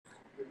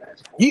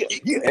Yeah,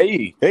 yeah.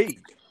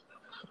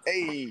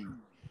 Hey.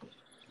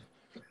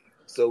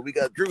 So we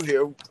got Drew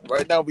here.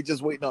 Right now, we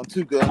just waiting on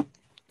Two Gun.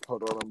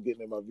 Hold on, I'm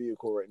getting in my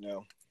vehicle right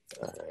now.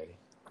 All right.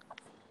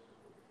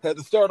 Had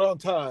to start on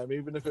time,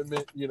 even if it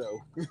meant,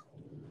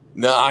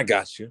 No, I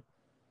got you.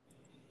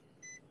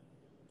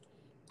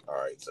 All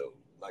right, so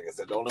like I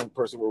said, the only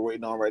person we're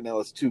waiting on right now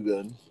is Two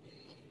Gun,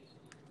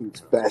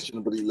 who's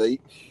fashionably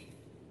late.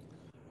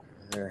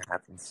 It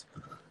happens.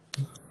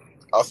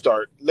 I'll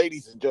start.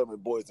 Ladies and gentlemen,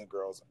 boys and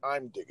girls,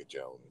 I'm Digga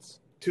Jones.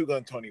 Two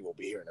Gun Tony will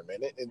be here in a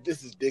minute, and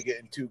this is Digga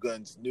and Two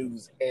Gun's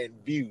news and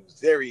views.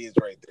 There he is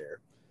right there.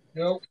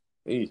 Yep.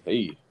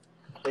 Hey.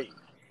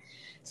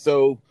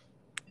 So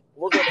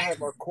we're going to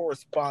have our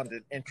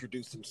correspondent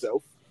introduce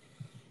himself.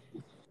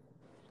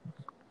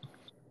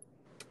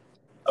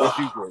 That's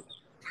you, Drew.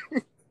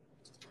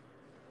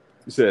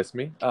 You said that's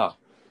me? Oh.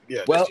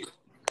 Yeah.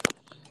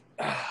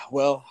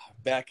 Well,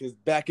 back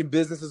in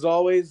business as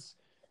always.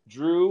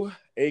 Drew,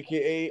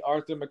 a.k.a.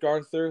 Arthur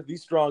MacArthur, the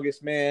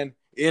strongest man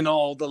in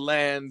all the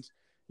land.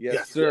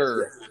 Yes,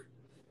 sir. Yes.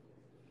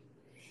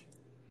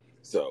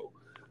 So,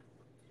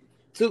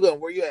 Two Gun,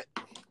 where you at?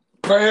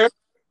 Right here.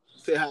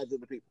 Say hi to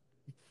the people.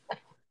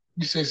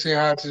 You say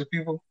hi to the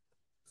people?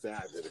 Say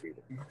hi to the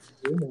people.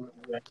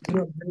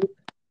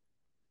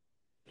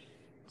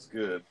 It's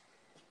good.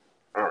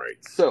 All right.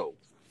 So,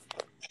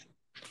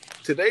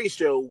 today's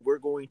show, we're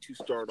going to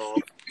start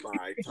off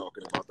by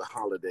talking about the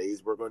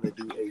holidays. We're going to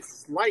do a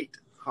slight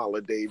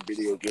holiday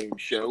video game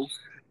show.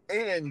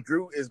 And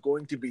Drew is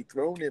going to be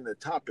thrown in a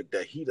topic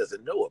that he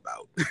doesn't know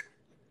about.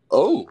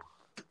 Oh.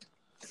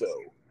 So,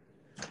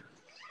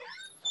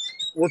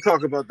 we'll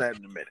talk about that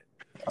in a minute.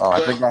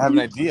 I think I have an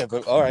idea,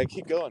 but all right,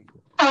 keep going.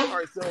 All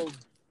right, so,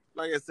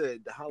 like I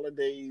said, the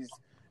holidays,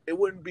 it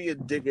wouldn't be a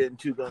Digga and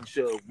Two Gun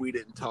show if we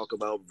didn't talk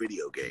about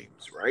video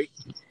games, right?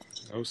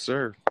 Oh,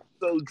 sir.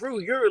 So,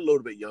 Drew, you're a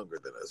little bit younger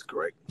than us,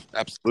 correct?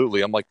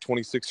 Absolutely. I'm like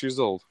 26 years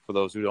old, for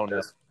those who don't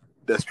know.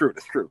 That's true.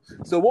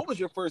 So, what was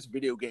your first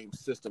video game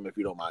system, if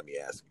you don't mind me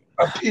asking?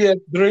 A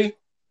PS3.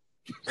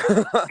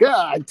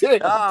 God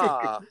damn.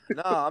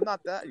 No, I'm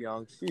not that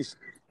young. Jeez.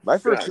 My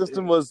first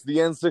system was the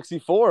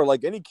N64,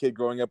 like any kid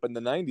growing up in the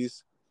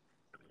 90s.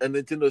 A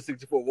Nintendo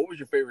 64. What was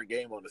your favorite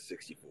game on the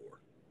 64?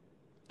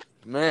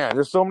 Man,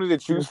 there's so many to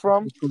choose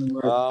from.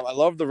 I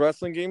loved the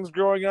wrestling games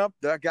growing up.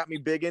 That got me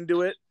big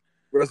into it.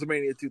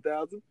 WrestleMania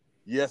 2000?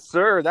 Yes,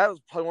 sir. That was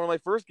probably one of my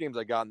first games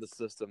I got in the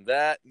system.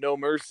 That, No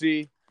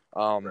Mercy.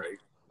 Right.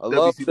 I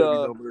loved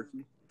No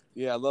Mercy.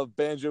 Yeah, I love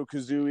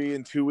Banjo-Kazooie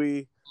and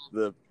Tooie.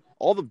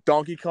 All the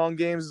Donkey Kong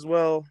games as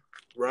well.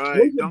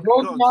 Right. Donkey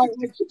Kong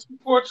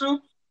 64 too?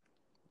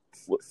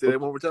 Say that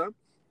one more time.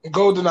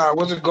 GoldenEye.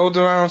 Was it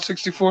GoldenEye on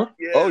 64?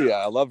 Yeah. Oh, yeah.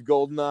 I love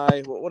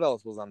GoldenEye. What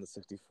else was on the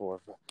 64?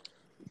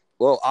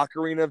 Well,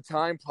 Ocarina of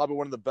Time, probably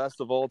one of the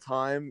best of all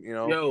time,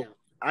 Yo,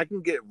 I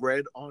can get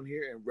Red on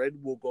here, and Red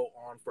will go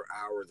on for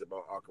hours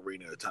about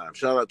Ocarina of Time.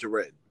 Shout out to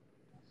Red.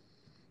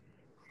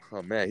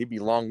 Oh, man, he'd be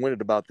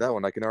long-winded about that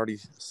one. I can already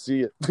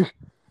see it.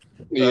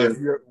 Yeah.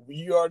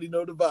 You already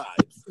know the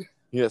vibes.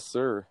 Yes,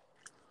 sir.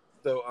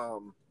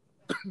 So,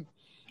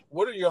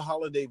 what are your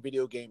holiday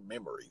video game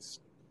memories?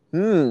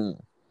 You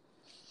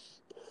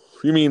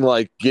mean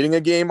like getting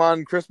a game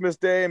on Christmas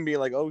Day and being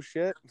like, oh,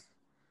 shit?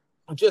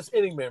 Just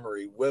any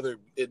memory, whether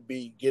it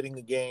be getting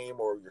a game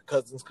or your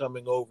cousins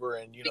coming over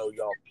and,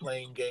 y'all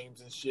playing games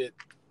and shit.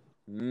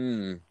 Let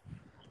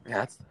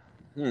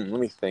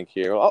me think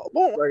here. Oh,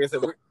 like I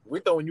said, we're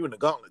throwing you in the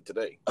gauntlet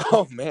today.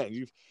 Oh,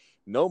 man,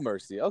 No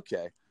Mercy.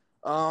 Okay.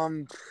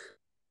 My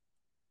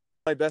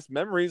best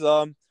memories.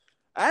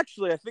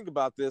 Actually, I think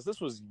about this. This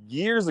was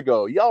years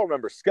ago. Y'all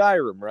remember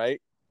Skyrim,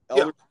 right?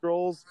 Elder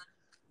Scrolls.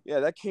 Yeah,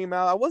 that came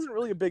out. I wasn't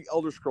really a big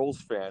Elder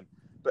Scrolls fan,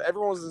 but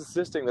everyone was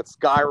insisting that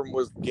Skyrim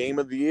was game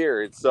of the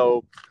year. And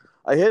so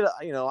I hit,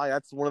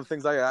 that's one of the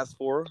things I asked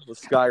for was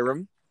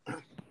Skyrim.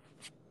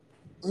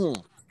 I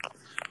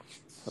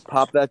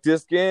popped that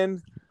disc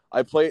in.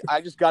 I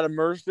just got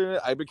immersed in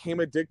it. I became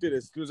addicted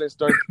as soon as I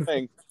started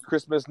playing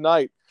Christmas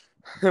night.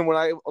 And when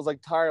I was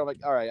like tired, I'm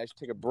like, all right, I should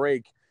take a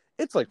break.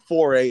 It's like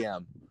 4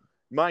 a.m.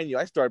 Mind you,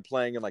 I started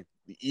playing in like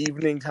the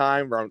evening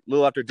time, around a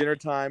little after dinner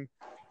time.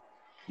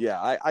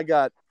 Yeah, I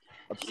got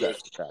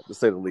obsessed with that, to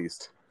say the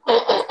least.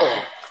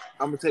 I'm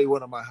gonna tell you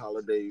one of my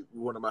holiday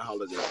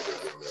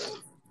videos.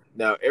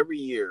 Now, every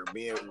year,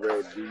 me and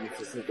Red, we used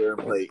to sit there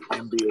and play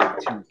NBA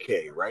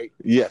 2K, right?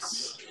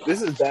 Yes.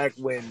 This is back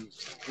when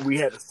we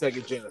had a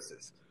Sega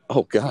Genesis.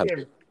 Oh, God.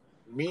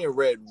 Me and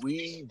Red,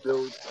 we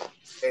built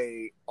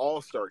a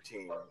all-star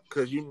team.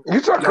 Because you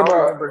talking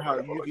about remember how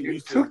you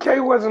used to...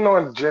 2K wasn't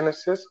on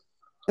Genesis.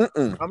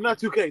 I'm not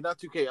 2K, not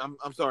 2K.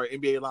 I'm sorry,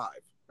 NBA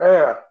Live.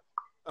 Yeah.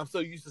 I'm so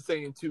used to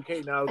saying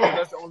 2K now because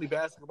that's the only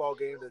basketball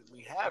game that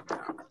we have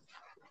now.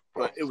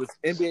 But it was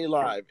NBA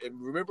Live.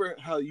 And remember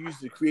how you used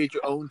to create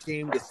your own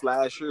team, the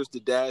slashers, the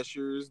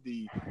dashers,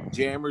 the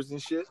jammers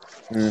and shit?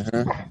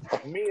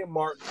 Mm-hmm. Me and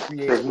Mark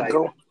created like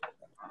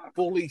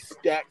fully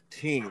stacked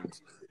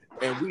teams.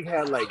 And we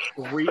had like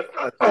a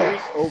three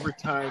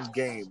overtime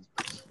game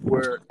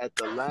where at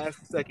the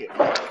last second,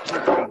 Mark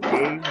hit a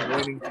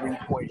game-winning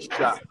 3-point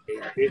shot,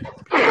 and it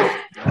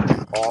pissed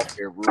me off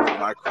and ruined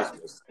my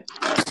Christmas.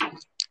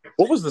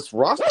 What was this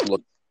roster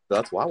look?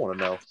 That's what I want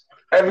to know.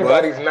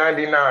 Everybody's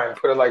 99.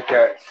 Put it like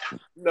that.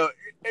 No,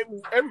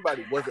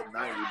 everybody wasn't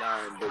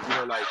 99,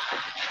 but like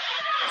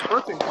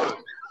first thing first,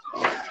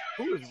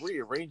 who is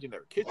rearranging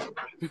their kitchen?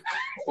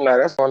 Nah,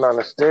 that's going down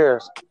the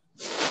stairs.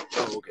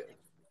 Oh, okay.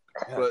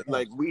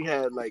 But we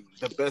had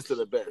the best of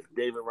the best: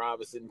 David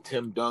Robinson,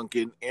 Tim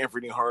Duncan,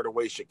 Anthony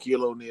Hardaway,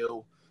 Shaquille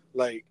O'Neal.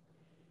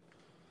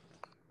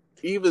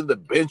 Even the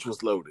bench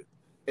was loaded.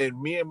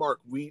 And me and Mark,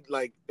 it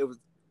was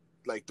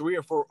 3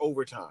 or 4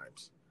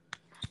 overtimes.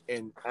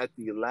 And at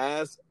the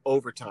last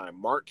overtime,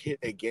 Mark hit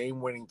a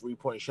game-winning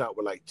 3-point shot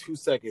with 2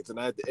 seconds, and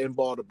I had to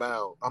inbound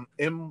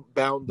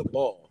the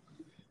ball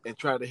and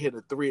try to hit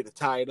a 3 to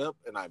tie it up,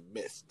 and I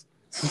missed.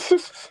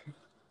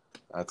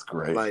 That's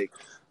great.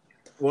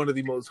 One of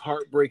the most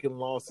heartbreaking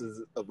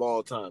losses of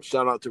all time.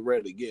 Shout out to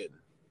Red again.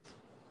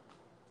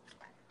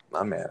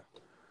 My man.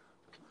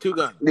 Two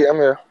Gun. Yeah, I'm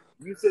here.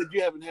 You said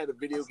you haven't had a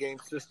video game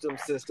system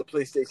since the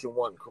PlayStation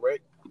 1,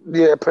 correct?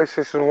 Yeah,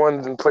 PlayStation 1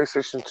 and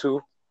PlayStation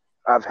 2.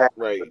 I've had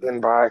been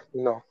by,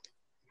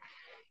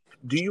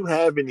 Do you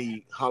have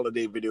any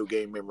holiday video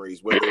game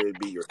memories, whether it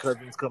be your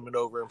cousins coming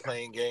over and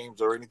playing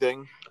games or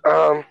anything?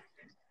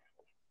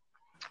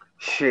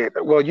 Shit.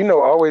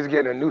 Well, always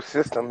getting a new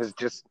system is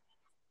just,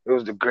 it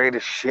was the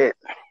greatest shit.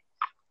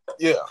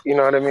 Yeah. You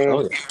know what I mean?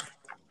 Oh,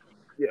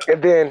 yeah.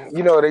 And then,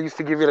 they used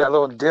to give you that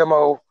little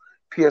demo.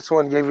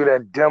 PS1 gave you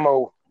that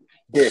demo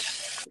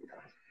disc.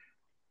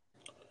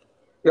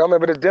 Y'all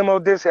remember the demo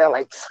disc had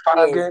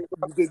 5 games?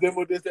 The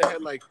demo disc that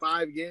had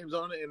 5 games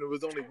on it, and it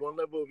was only one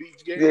level of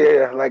each game?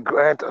 Yeah,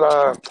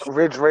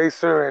 Ridge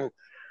Racer and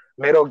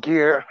Metal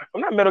Gear.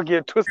 Not Metal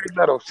Gear, Twisted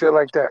Metal, shit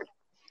like that.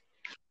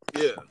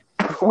 Yeah.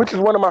 Which is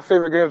one of my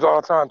favorite games of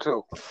all time,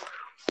 too.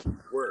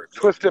 Word.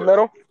 Twisted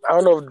Metal? I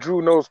don't know if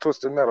Drew knows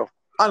Twisted Metal.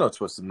 I know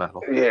Twisted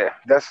Metal. Yeah,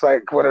 that's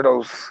one of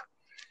those.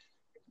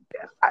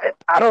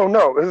 I don't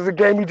know. This is a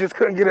game you just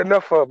couldn't get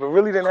enough of. It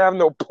really didn't have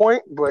no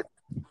point, but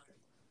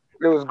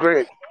it was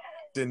great.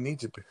 Didn't need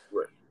to be.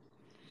 Right.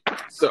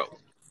 So,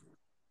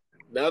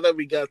 now that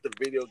we got the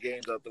video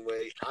games out the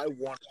way, I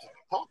want to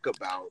talk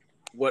about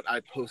what I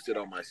posted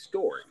on my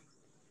story.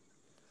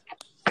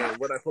 And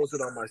what I posted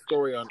on my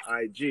story on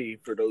IG,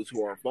 for those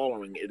who aren't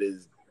following, it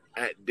is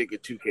at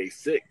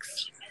Digga2K6.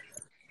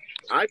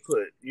 I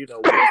put, what's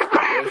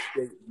the best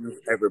date you've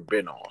ever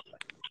been on,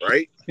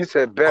 right? You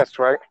said best,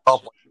 right?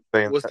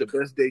 What's the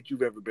best date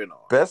you've ever been on?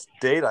 Best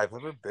date I've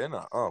ever been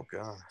on. Oh,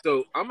 God.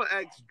 So I'm going to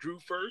ask Drew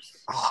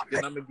first.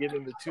 Then I'm going to get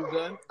into Two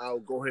Gun. I'll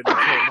go ahead and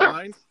tell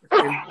mine.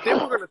 And then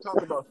we're going to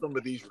talk about some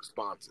of these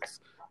responses.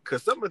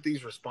 Because some of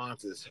these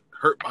responses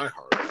hurt my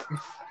heart.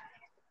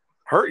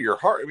 Hurt your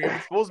heart? I mean,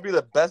 it's supposed to be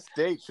the best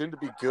date. Shouldn't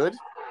it be good?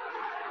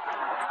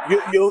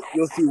 You'll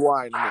see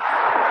why in a minute.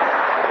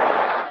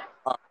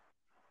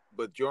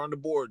 But you're on the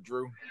board,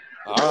 Drew.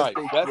 All right.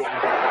 Best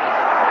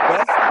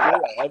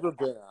date I've ever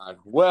been on.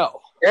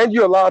 Well. And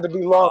you're allowed to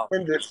be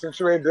long-winded since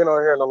you ain't been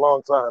on here in a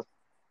long time.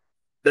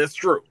 That's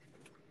true.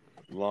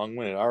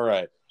 Long-winded. All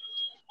right.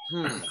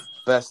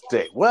 Best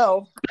date.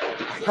 Well,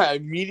 I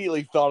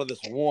immediately thought of this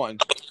one.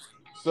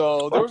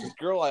 So there was this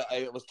girl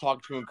I was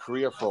talking to in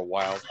Korea for a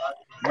while.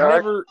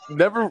 Never.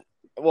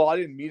 Well, I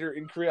didn't meet her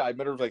in Korea. I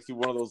met her through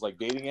one of those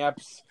dating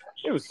apps.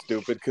 It was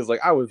stupid because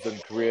I was in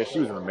Korea, she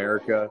was in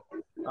America.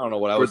 I don't know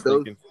what I was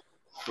thinking.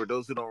 For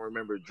those who don't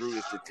remember, Drew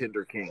is the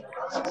Tinder King.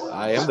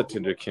 I am the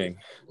Tinder King.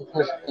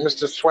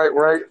 Mr. Swipe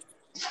Right.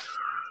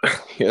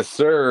 Yes,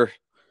 sir.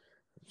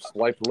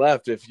 Swipe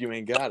left if you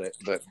ain't got it.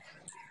 But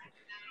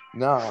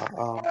no,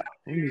 what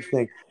do you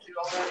think?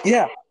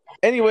 Yeah.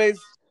 Anyways,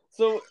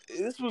 so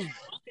this was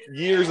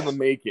years in the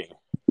making,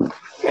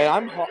 and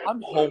I'm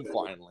home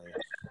finally.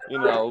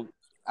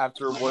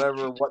 After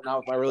whatnot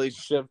with my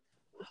relationship,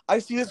 I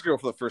see this girl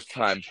for the first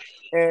time,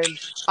 and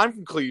I'm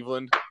from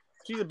Cleveland.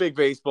 She's a big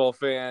baseball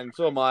fan,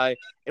 so am I.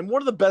 And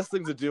one of the best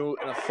things to do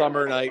in a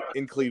summer night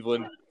in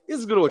Cleveland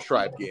is go to a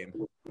Tribe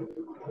game.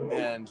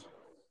 And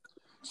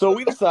so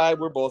we decide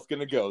we're both going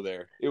to go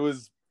there. It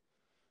was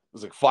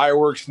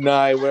fireworks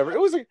night, whatever.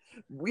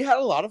 We had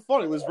a lot of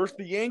fun. It was versus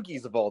the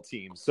Yankees of all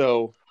teams.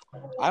 So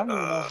I don't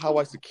know how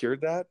I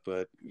secured that,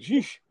 but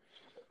sheesh.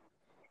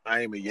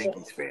 I am a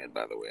Yankees fan,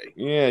 by the way.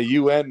 Yeah,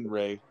 you and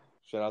Ray.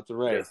 Shout out to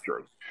Ray. That's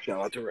true.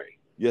 Shout out to Ray.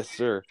 Yes,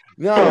 sir.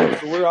 No,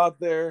 so we're out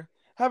there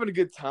having a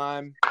good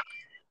time.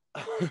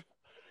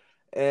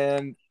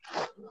 And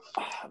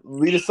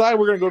we decide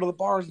we're going to go to the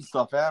bars and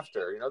stuff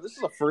after. This is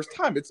the first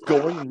time. It's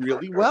going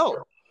really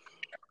well.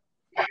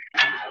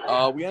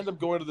 We end up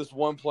going to this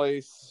one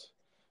place.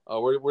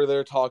 We're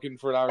there talking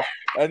for an hour.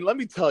 And let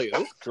me tell you,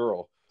 this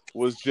girl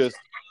was just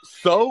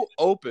so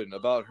open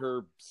about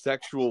her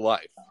sexual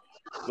life.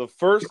 The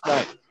first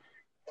night.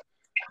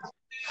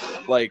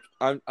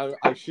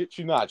 I shit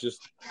you not.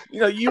 Just,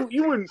 you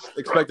wouldn't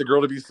expect a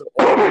girl to be so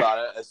open about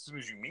it as soon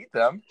as you meet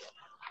them.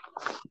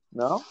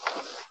 No?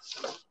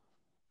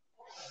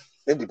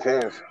 It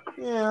depends.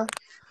 Yeah.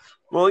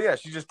 Well, yeah,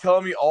 she's just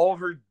telling me all of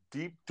her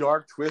deep,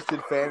 dark,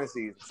 twisted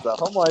fantasies and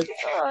stuff. I'm like,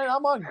 all right,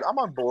 I'm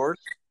on board.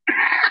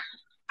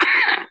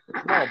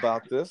 I'm all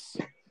about this.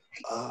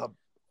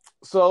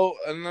 So,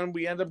 and then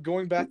we end up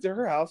going back to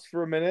her house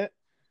for a minute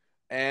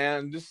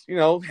and just,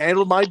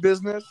 handled my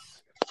business.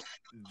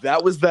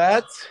 That was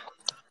that.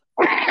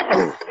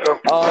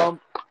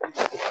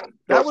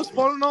 That was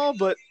fun and all,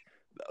 but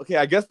okay,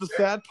 I guess the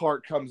sad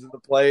part comes into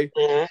play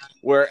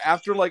where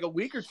after like a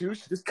week or two,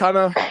 she just kind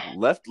of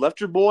left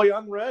your boy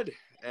unread,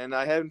 and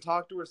I haven't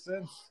talked to her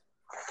since.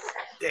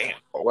 Damn.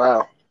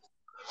 Wow.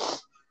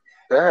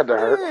 That had to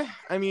hurt.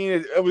 I mean,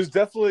 it was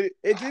definitely,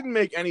 it didn't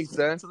make any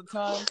sense at the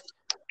time.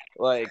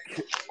 Like,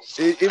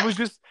 it was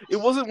just, it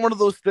wasn't one of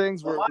those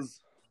things where it was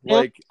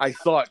like, I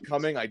saw it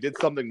coming, I did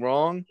something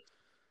wrong.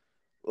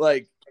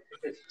 Like,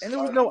 and there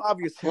was no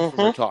obvious hint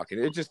from her talking.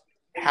 It just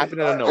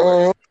happened out of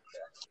nowhere.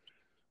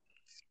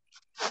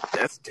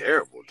 That's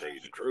terrible, to tell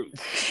you the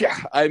truth. Yeah,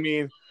 I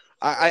mean,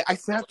 I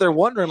sat there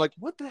wondering, like,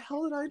 what the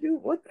hell did I do?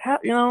 What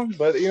happened?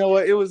 But you know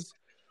what? It was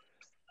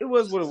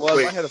what it was.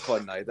 Wait. I had a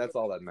fun night. That's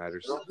all that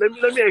matters. Let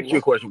me ask you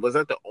a question. Was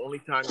that the only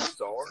time you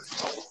saw her?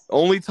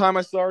 Only time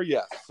I saw her,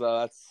 yes.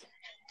 That's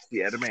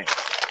the man.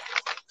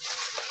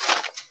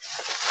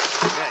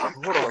 Man,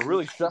 hold on,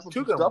 really shuffled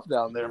some stuff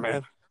down there,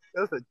 man.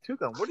 That's a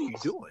Tucum. What are you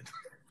doing?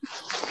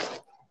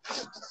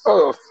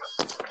 Oh,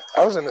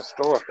 I was in the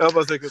store. I was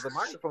about to say, because the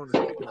microphone is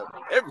picking up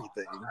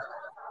everything.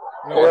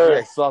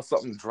 I saw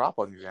something drop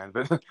on your end,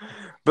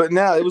 but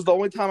now it was the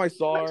only time I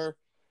saw her.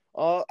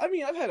 I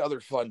mean, I've had other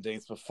fun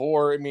dates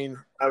before. I mean,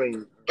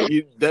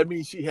 that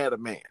means she had a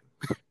man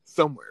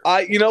somewhere.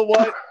 You know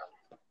what?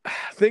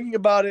 Thinking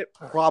about it,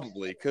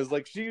 probably, because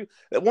like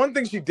one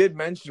thing she did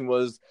mention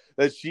was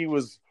that she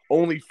was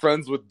only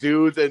friends with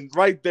dudes, and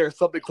right there,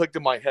 something clicked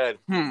in my head.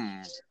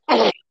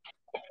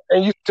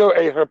 And you still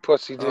ate her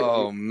pussy, didn't you?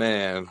 Oh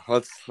man,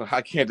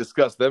 I can't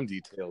discuss them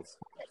details.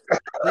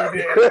 He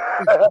did.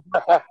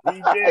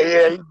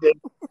 Yeah, he did.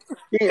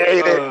 He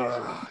ate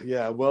it.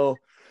 Yeah, well,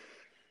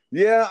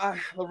 yeah,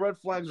 the red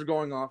flags are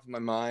going off in my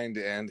mind,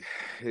 and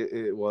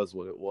it was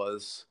what it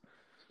was.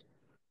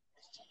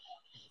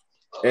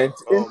 And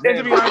to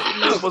be honest with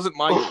you, it wasn't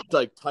my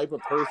type of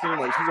person.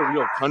 Like, she's a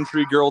real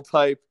country girl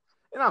type,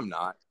 and I'm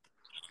not.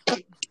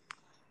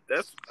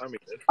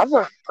 I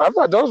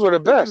thought those were the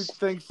best. I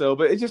think so,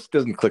 but it just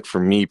doesn't click for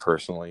me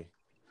personally.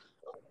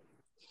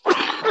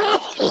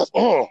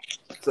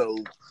 So,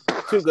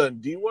 Two-Gun,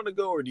 do you want to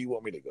go or do you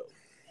want me to go?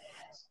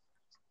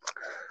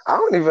 I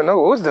don't even know.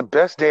 What was the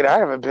best date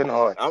I ever been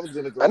on? I was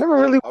gonna go. I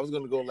was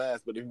gonna go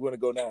last, but if you want to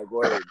go now,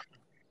 go ahead.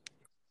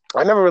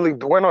 I never really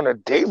went on a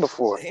date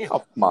before. Damn,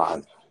 come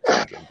on.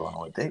 I didn't go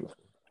on a date before.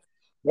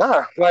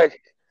 Nah,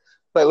 like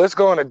let's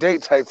go on a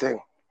date type thing.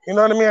 You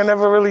know what I mean? I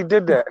never really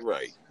did that.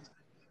 Right.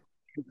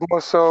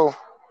 More so,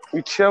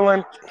 we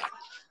chilling,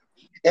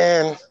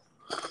 and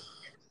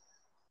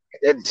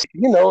it's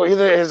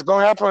either it's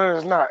gonna happen or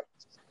it's not.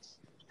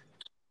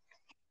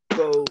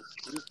 So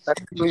I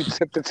really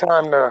took the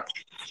time to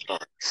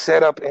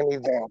set up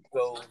anything.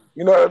 So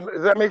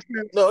does that make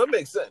sense? No, it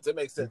makes sense. It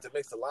makes sense. It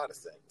makes a lot of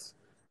sense.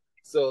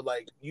 So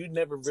like, you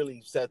never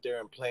really sat there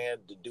and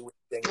planned to do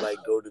anything like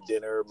go to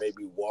dinner,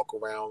 maybe walk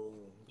around,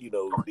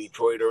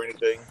 Detroit or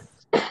anything.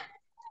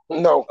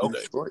 No.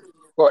 Okay.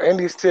 Well,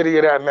 any city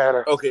of that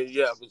matter. Okay,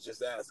 yeah, I was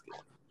just asking.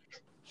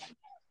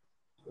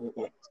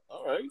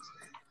 All right.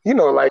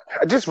 Like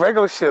just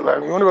regular shit.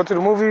 Like, you want to go to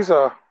the movies?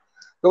 There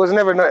was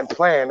never nothing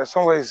planned. It's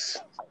always,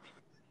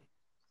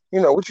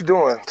 what you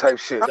doing type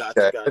shit.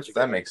 Gotcha.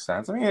 That makes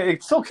sense. I mean,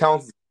 it still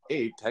counts as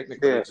 8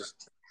 technically. Yeah.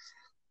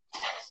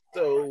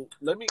 So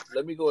let me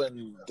go ahead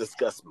and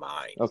discuss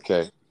mine.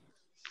 Okay.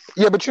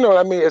 Yeah, but you know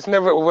what I mean.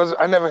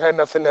 I never had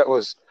nothing that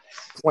was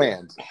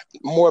planned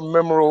more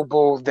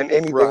memorable than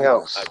anything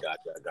else. I got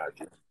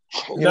you.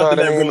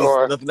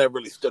 Nothing that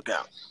really stuck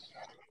out.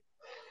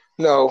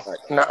 No,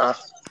 nuh-uh.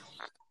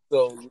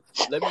 So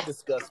let me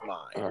discuss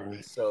mine.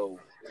 Right. So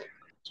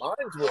mine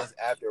was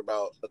after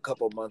about a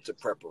couple months of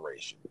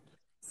preparation.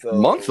 So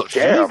months of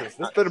Jesus,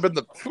 this better been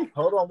the.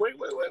 Hold on, wait.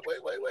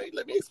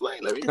 Let me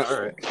explain.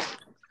 All right.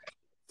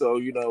 So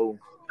we're in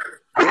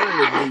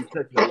the new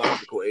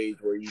technological age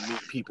where you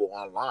meet people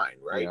online,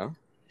 right? Yeah.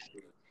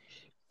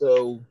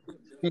 So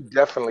he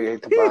definitely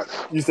ate the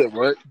box. You said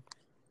what?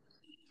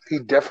 He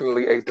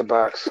definitely ate the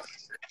box.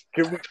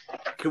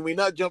 Can we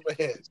not jump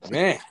ahead,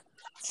 man?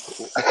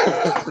 So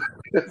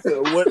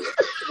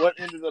what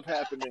ended up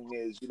happening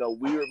is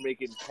we were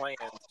making plans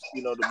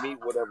to meet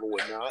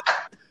whatnot,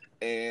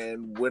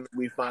 and when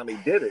we finally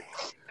did it,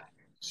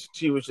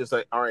 she was just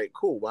like, all right,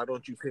 cool, why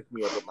don't you pick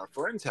me up at my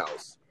friend's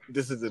house?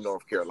 This is in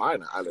North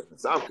Carolina. I live in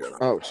South Carolina.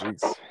 Oh,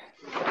 jeez.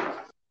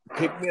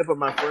 Pick me up at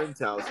my friend's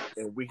house,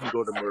 and we can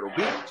go to Myrtle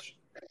Beach.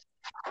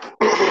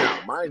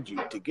 Now, mind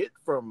you, to get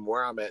from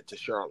where I'm at to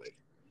Charlotte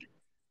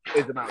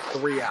is about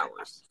 3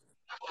 hours.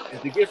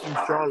 And to get from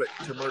Charlotte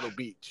to Myrtle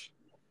Beach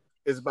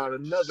is about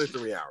another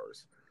 3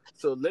 hours.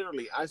 So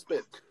literally, I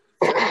spent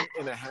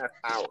 7.5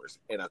 hours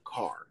in a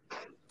car.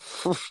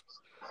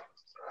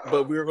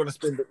 But we were going to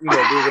spend, a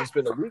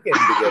weekend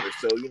together.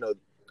 So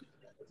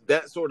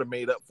that sort of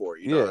made up for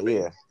it. You know what I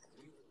mean?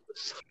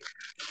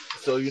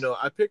 So,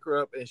 I pick her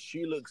up and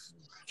she looks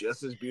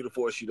just as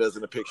beautiful as she does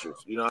in the pictures.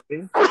 You know what I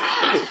mean?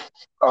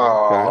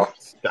 Oh,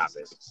 Stop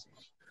it.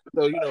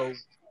 So,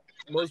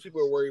 most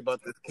people are worried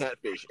about this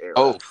catfish era.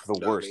 Oh, the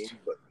you know worst. what I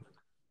mean? But,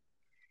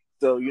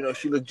 so,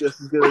 she looked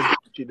just as good as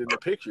she did in the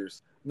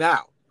pictures.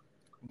 Now,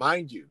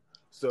 mind you,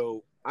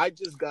 so I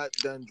just got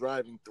done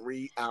driving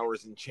 3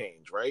 hours and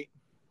change, right?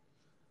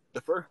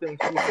 The first thing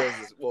she says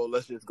is, well,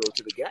 let's just go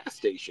to the gas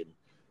station.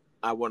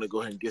 I want to go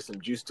ahead and get some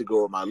juice to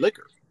go with my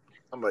liquor.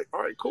 I'm like,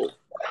 all right, cool.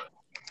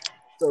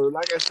 So,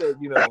 like I said,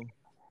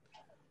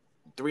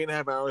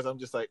 3.5 hours, I'm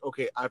just like,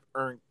 okay, I've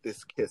earned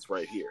this kiss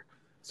right here.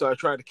 So I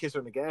tried to kiss her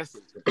in the gas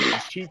station,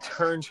 and she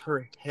turns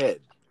her head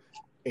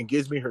and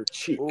gives me her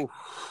cheek. Oof.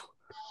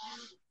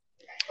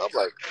 I'm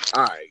like,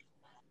 all right.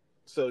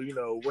 So,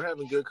 we're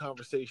having good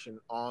conversation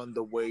on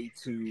the way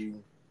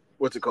to,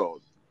 what's it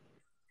called?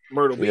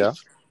 Myrtle Beach. Yeah.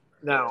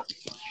 Now,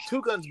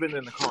 Two Guns been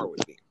in the car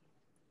with me.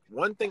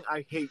 One thing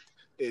I hate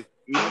is,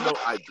 even though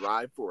I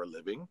drive for a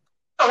living,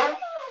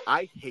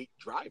 I hate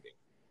driving.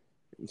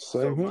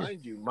 Same here.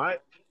 Mind you, my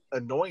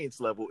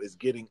annoyance level is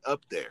getting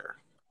up there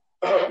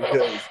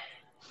because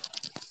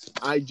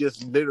I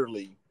just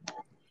literally,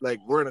 like,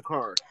 we're in a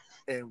car,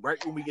 and right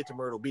when we get to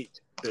Myrtle Beach,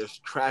 there's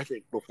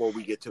traffic before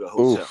we get to the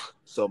hotel. Oof.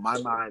 So my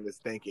mind is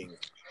thinking,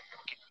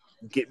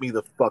 get me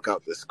the fuck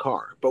out this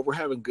car. But we're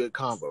having good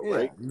convo,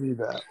 right? You need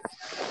that.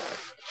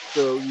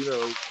 So,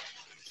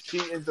 she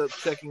ends up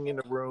checking in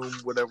the room,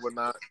 whatever,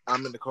 not.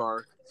 I'm in the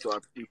car, so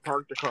we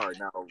parked the car.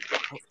 Now,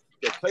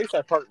 the place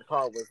I parked the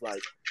car was,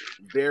 like,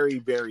 very,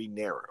 very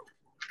narrow.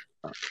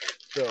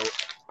 So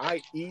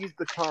I eased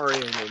the car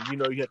in, and, you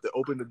have to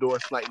open the door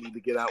slightly to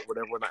get out,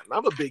 whatever, not. And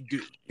I'm a big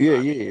dude.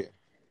 Yeah.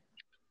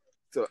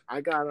 So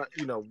I got out,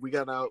 we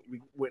got out,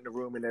 we went in the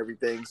room and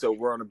everything, so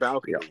we're on the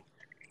balcony.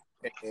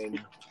 Yeah. And,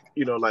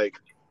 like,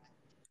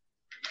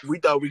 we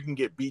thought we can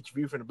get beach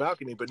view from the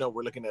balcony, but no,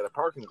 we're looking at a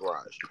parking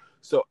garage.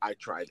 So I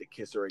tried to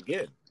kiss her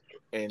again.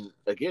 And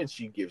again,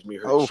 she gives me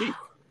her cheek.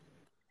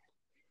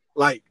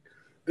 Like,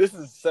 this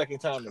is the second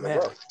time in a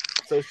row.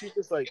 So she's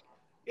just like,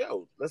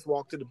 yo, let's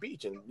walk to the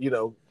beach. And,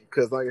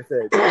 because like I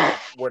said,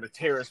 where the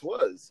terrace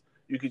was,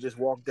 you could just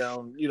walk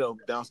down,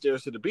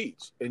 downstairs to the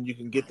beach. And you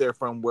can get there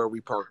from where we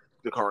parked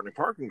the car in the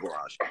parking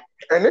garage.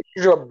 And this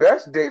is your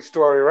best date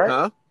story, right?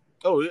 Huh?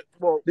 Oh,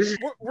 well,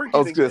 we're I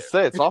was going to there.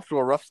 say, it's off to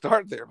a rough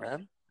start there,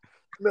 man.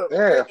 No,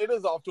 yeah. It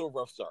is off to a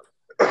rough start.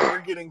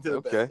 We're getting to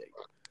the best date.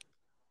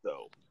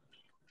 So,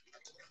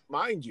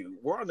 mind you,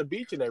 we're on the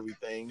beach and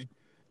everything,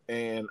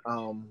 and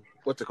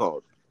what's it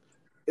called?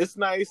 It's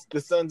nice. The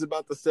sun's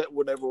about to set,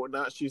 whatever,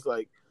 whatnot. She's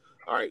like,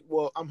 all right,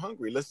 well, I'm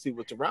hungry. Let's see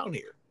what's around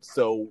here.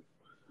 So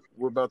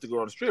we're about to go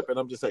on a strip, and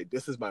I'm just like,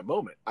 this is my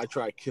moment. I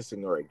tried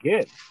kissing her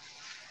again,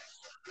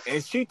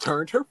 and she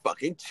turned her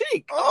fucking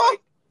cheek.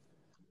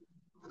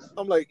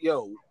 I'm like,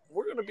 yo,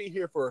 we're going to be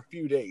here for a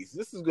few days.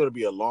 This is going to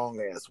be a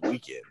long-ass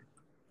weekend,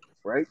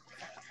 right?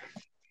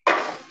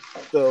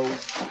 So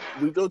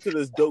we go to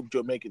this dope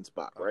Jamaican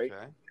spot, right?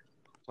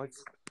 Okay.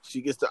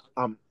 She gets the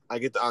I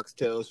get the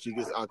oxtails. She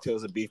gets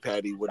oxtails and beef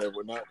patty,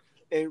 whatever, not.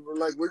 And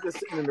we're just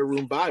sitting in the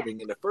room vibing.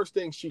 And the first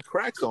thing she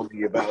cracks on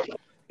me about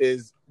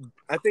is,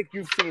 I think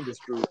you've seen this,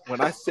 Drew.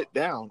 When I sit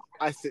down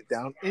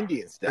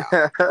Indian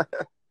style,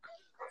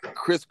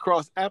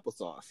 crisscross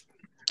applesauce.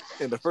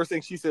 And the first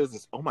thing she says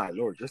is, "Oh my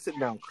Lord, you're sitting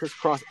down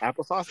crisscross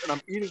applesauce," and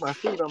I'm eating my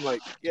food. I'm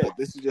like, "Yeah,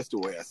 this is just the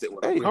way I sit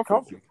when I'm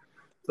comfortable."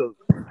 So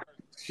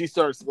she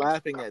starts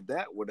laughing at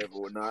that, whatever,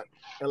 whatnot,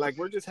 and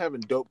we're just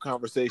having dope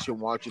conversation,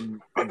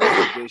 watching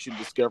Investigation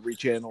Discovery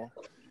Channel,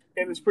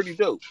 and it's pretty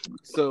dope.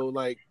 So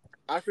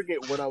I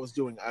forget what I was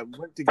doing. I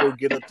went to go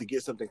get up to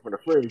get something from the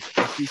fridge,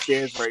 and she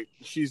stands right.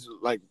 She's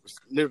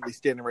literally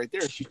standing right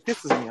there. She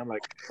kisses me. I'm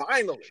like,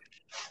 finally.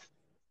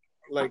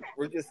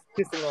 We're just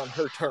kissing on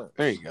her terms.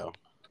 There you go.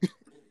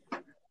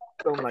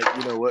 So I'm like,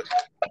 you know what?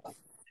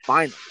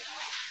 Finally.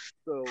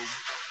 So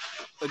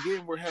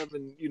again, we're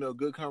having,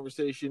 good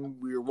conversation.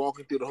 We were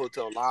walking through the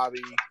hotel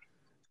lobby,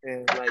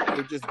 and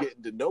we're just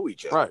getting to know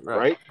each other,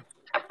 right?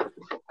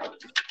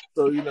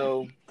 So,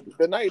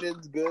 the night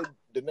ends good.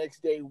 The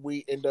next day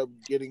we end up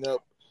getting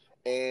up,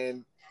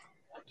 and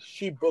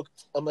she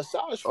booked a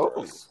massage for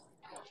us.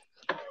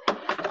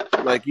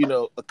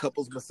 A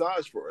couple's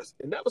massage for us.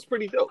 And that was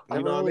pretty dope.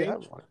 You know what I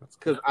mean?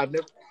 Because I've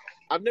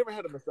never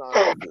had a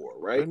massage before,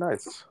 right? Very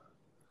nice.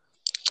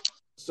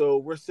 So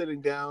we're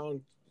sitting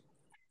down.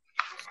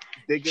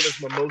 They give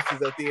us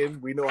mimosas at the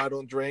end. We know I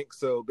don't drink,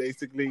 so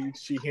basically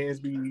she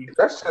hands me.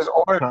 That's just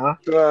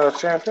orange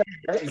champagne,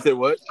 right? You said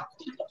what?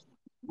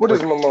 What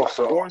is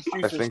mimosa? Orange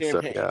juice and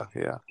champagne. So.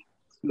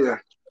 Yeah.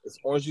 It's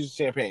orange juice and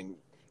champagne.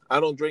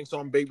 I don't drink, so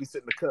I'm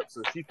babysitting the cup.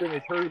 So she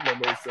finished her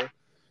mimosa,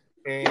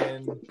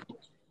 and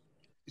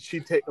she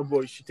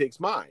takes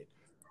mine.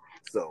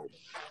 So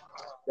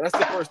that's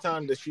the first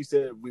time that she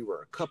said we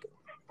were a couple.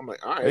 I'm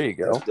like, all right, there you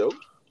go. That's dope.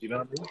 You know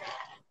what I mean?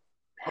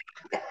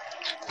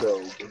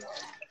 So,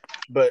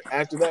 but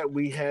after that,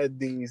 we had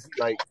these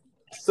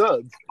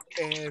subs,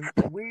 and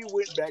we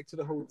went back to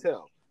the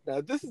hotel.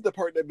 Now, this is the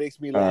part that makes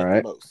me All laugh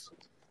right. the most.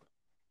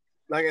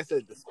 Like I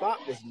said, the spot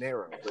was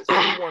narrow, but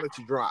she wanted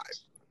to drive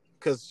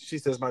because she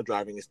says my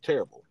driving is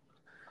terrible.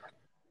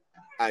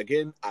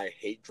 Again, I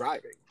hate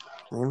driving.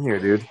 I'm here,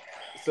 dude.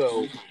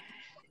 So,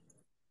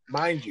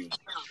 mind you,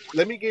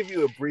 let me give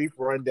you a brief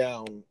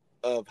rundown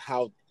of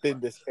how thin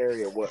this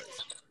area was.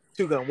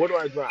 Two-Gun, what do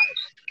I drive?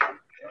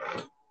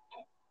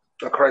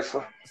 A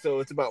Chrysler. So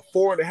it's about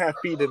 4.5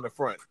 feet in the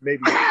front,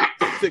 maybe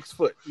 6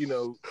 foot,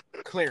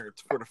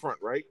 clearance for the front,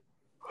 right?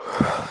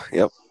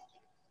 Yep.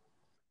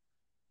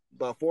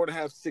 About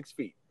 4.5, 6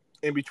 feet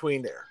in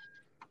between there.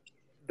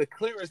 The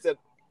clearance that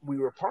we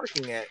were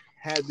parking at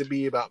had to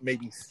be about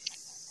maybe,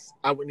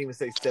 I wouldn't even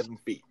say 7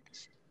 feet.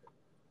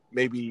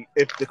 Maybe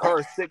if the car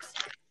is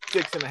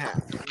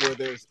 6.5, where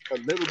there's a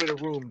little bit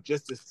of room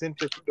just to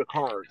center the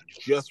car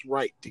just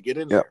right to get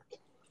in there.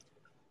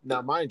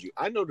 Now, mind you,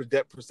 I know the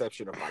depth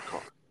perception of my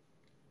car,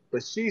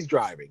 but she's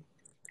driving.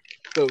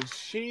 So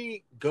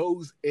she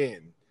goes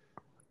in,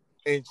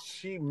 and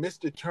she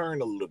missed a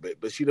turn a little bit,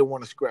 but she didn't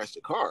want to scratch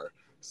the car.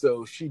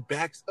 So she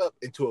backs up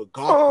into a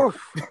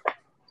golf cart.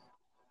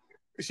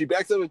 She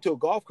backs up into a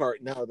golf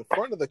cart. Now, the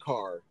front of the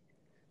car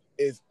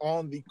is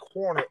on the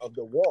corner of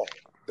the wall.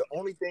 The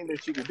only thing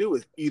that she could do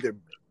is either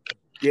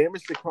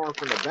damage the car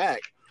from the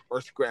back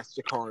or scratch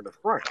the car in the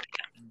front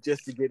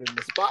just to get in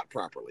the spot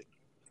properly.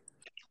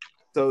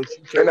 So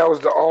and that was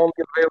the only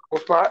available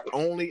spot?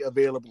 Only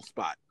available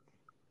spot.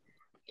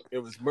 It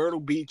was Myrtle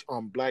Beach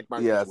on Black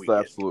Market Yeah, it's the weekend.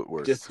 absolute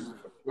worst.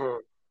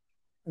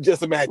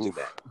 Just imagine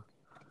that.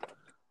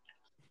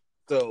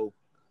 So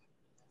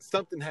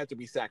something had to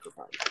be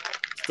sacrificed.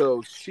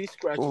 So she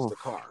scratches the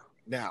car.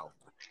 Now,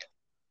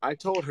 I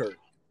told her,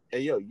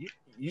 hey, yo,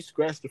 you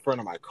scratched the front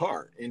of my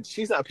car. And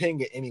she's not paying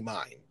it any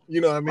mind.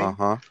 You know what I mean?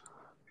 Uh-huh.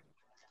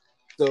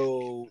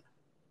 So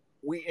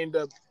we end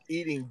up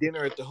eating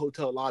dinner at the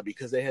hotel lobby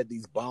because they had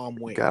these bomb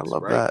wings. Gotta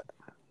love right? that.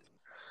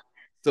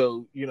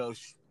 So,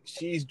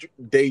 she's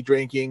day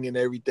drinking and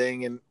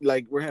everything. And,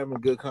 like, we're having a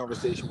good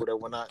conversation with her,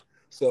 whatnot.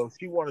 So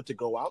she wanted to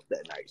go out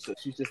that night. So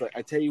she's just like,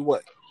 I tell you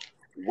what,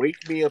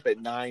 wake me up at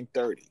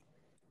 9:30.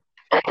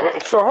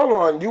 So hold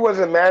on, you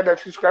wasn't mad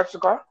that you scratched the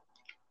car?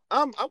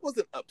 I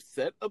wasn't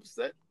upset,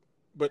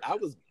 but I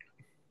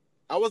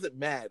wasn't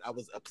mad. I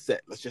was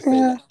upset. Let's just say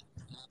that.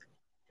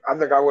 I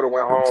think I would have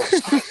went home.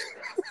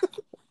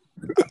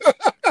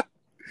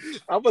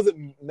 I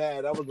wasn't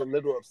mad. I was a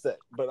little upset,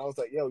 but I was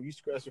like, "Yo, you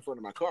scratched in front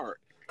of my car."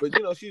 But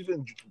she's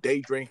been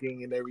day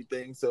drinking and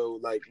everything. So,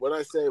 like, what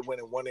I said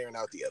went in one ear and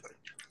out the other.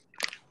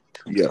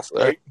 Yes,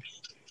 right.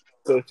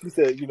 So she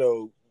said,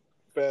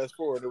 fast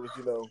forward, it was,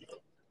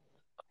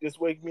 just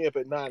wake me up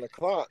at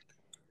 9:00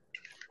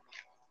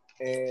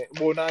 and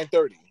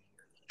 9:30.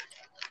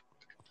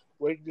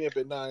 Wake me up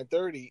at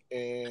 9:30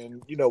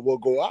 and we'll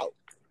go out.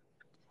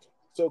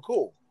 So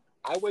cool.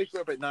 I wake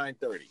her up at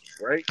 9:30,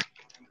 right?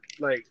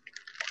 Like,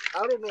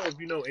 I don't know if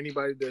you know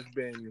anybody that's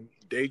been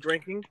day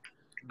drinking,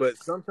 but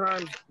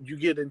sometimes you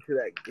get into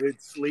that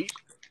good sleep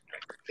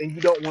and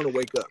you don't want to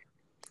wake up.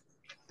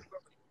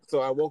 So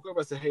I woke up,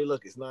 I said, hey,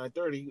 look, it's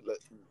 9:30.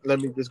 Let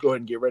me just go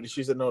ahead and get ready.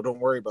 She said, no, don't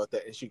worry about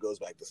that. And she goes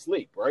back to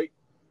sleep, right?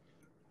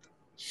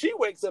 She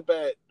wakes up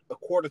at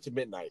 1:45 to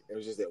midnight. And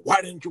was just like,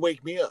 why didn't you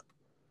wake me up?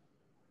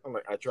 I'm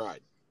like, I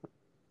tried.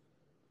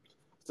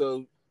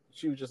 So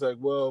she was just like,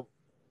 well,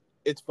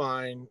 it's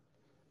fine.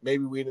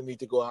 Maybe we didn't need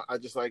to go out. I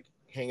just like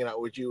hanging out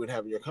with you and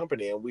having your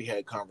company. And we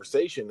had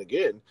conversation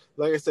again.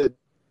 Like I said,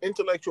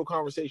 intellectual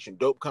conversation,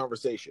 dope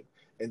conversation.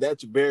 And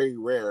that's very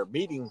rare,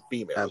 meeting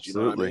females.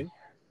 Absolutely. You know what I mean?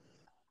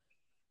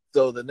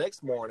 So the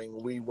next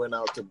morning we went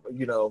out to,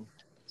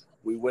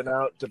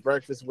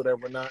 breakfast,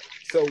 whatever not.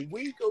 So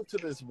we go to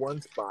this one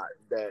spot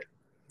that,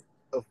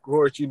 of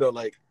course,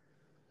 like,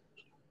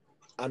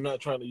 I'm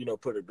not trying to,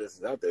 put her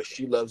business out there.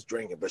 She loves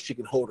drinking, but she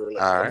can hold her liquor.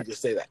 Let me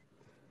just say that.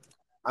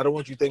 I don't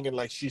want you thinking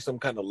like she's some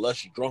kind of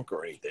lush drunk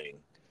or anything.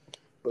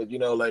 But,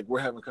 like, we're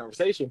having a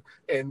conversation,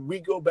 and we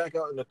go back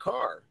out in the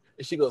car,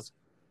 and she goes,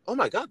 oh,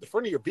 my God, the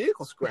front of your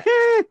vehicle scratched.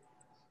 I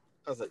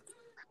was like,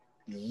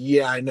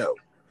 yeah, I know.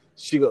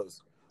 She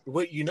goes,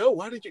 wait,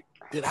 why did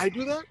I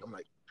do that? I'm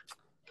like,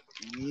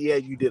 yeah,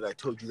 you did. I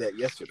told you that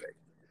yesterday.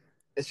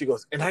 And she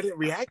goes, and I didn't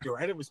react to her.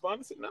 I didn't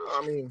respond. I said, no,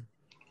 I mean,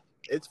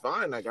 it's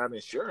fine. I got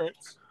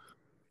insurance.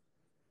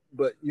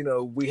 But,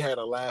 we had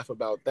a laugh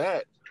about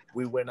that.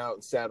 We went out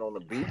and sat on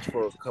the beach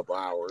for a couple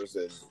hours,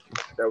 and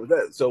that was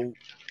that. So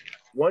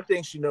one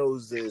thing she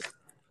knows is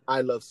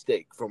I love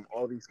steak from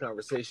all these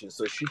conversations.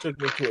 So she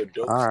took me to a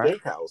dope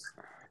steakhouse,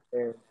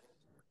 and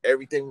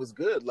everything was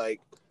good.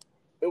 Like,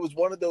 it was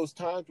one of those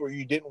times where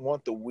you didn't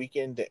want the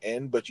weekend to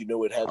end, but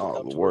it had to come to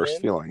an end. The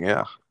worst feeling,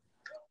 yeah.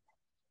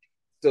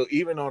 So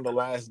even on the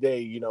last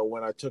day,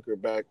 when I took her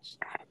back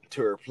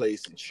to her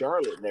place in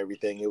Charlotte and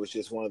everything, it was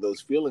just one of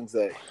those feelings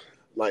that,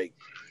 like,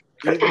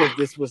 even if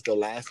this was the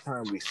last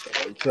time we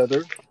saw each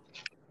other,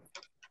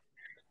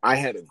 I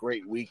had a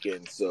great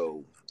weekend.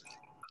 So,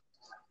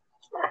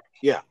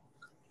 yeah.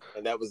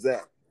 And that was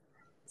that.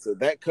 So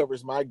that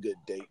covers my good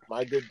date.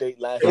 My good date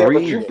lasted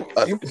 3 days.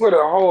 You put a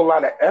whole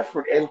lot of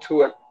effort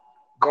into it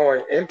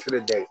going into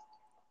the date.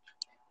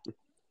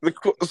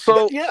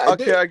 So Yeah, I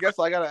okay, did. I guess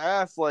I gotta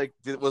ask. Like,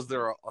 was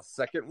there a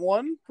second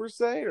one per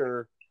se,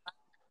 or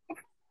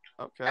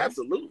okay?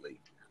 Absolutely.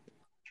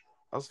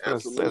 I was gonna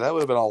say that would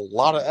have been a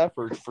lot of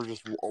effort for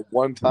just a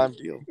one-time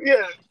deal.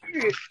 Yeah.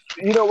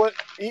 You know what?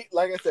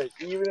 Like I said,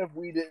 even if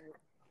we didn't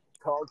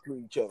talk to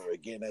each other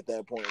again at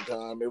that point in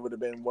time, it would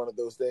have been one of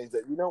those things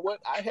that, you know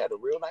what? I had a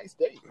real nice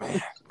date.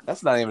 Man,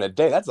 that's not even a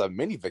day. That's a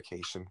mini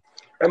vacation.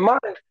 And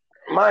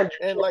mine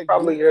And like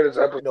probably hear this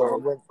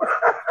episode.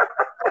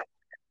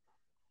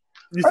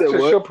 You said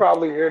what? She'll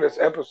probably hear this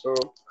episode.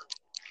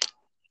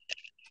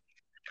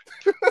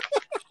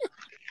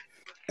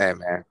 Hey,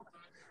 man.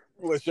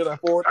 What, should I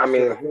forward? I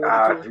mean, should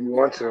I forward if you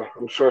want to,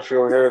 I'm sure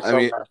she'll hear it somehow.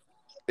 I mean,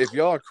 if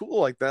y'all are cool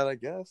like that, I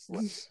guess.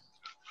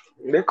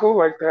 They're cool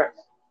like that.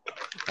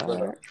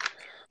 Right.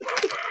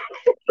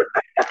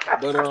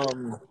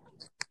 But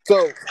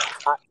so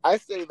I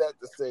say that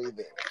to say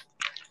this.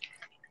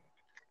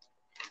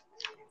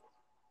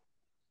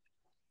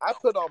 I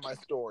put on my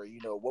story,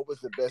 you know, what was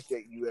the best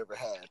date you ever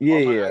had? Yeah,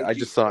 IG, I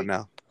just saw it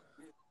now.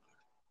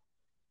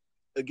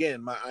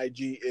 Again, my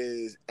IG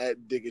is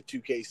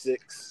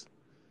 @Digga2K6.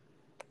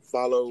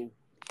 Follow.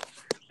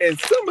 And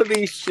some of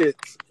these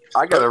shits.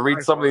 I gotta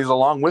read some of these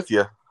along with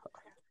you.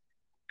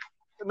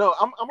 No,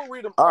 I'm gonna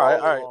read them all all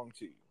right. along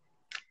to you.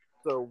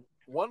 So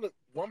one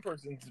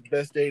person's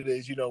best date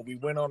is, you know, we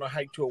went on a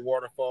hike to a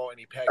waterfall and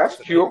he packed us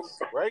a cute. base,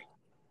 right?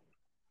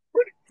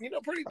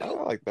 Pretty dope.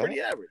 I like that. Pretty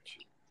average.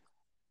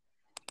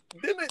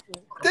 Then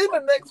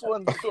the next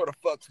one sort of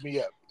fucks me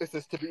up. This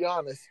is, to be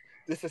honest,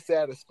 this is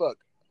sad as fuck.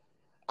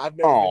 I've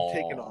never been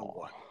taken on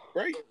one,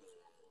 right?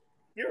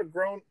 You're a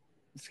grown,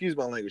 excuse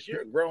my language,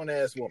 you're a grown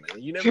ass woman.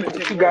 And you never been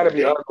taken She on gotta a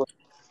be date.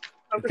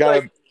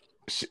 ugly.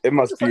 It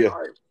must be all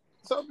right.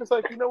 So I'm just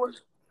like, you know what?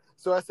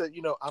 So I said,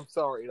 you know, I'm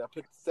sorry. And I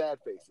put sad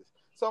faces.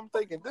 So I'm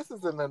thinking, this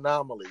is an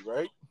anomaly,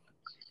 right?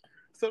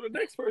 So the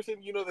next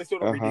person, you know, they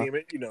sort of redeem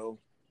it, you know.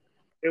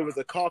 It was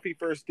a coffee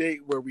first date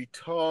where we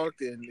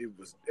talked and it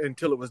was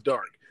until it was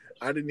dark.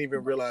 I didn't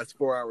even realize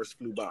 4 hours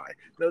flew by.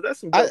 No, that's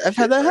some dope I've shit,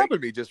 had that right? happen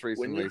to me just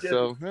recently.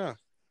 So yeah.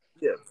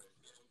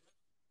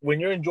 When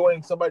you're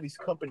enjoying somebody's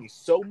company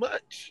so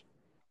much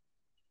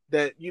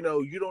that, you know,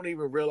 you don't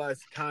even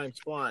realize time's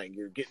flying.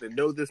 You're getting to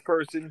know this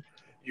person,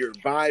 you're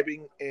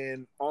vibing,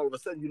 and all of a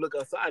sudden you look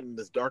outside and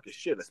it's dark as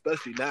shit,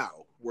 especially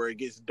now where it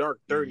gets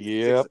dark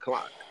 6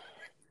 o'clock.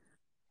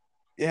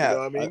 Yeah, you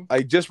know what I mean?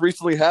 I just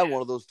recently had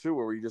one of those too,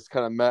 where we just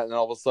kind of met, and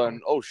all of a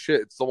sudden, oh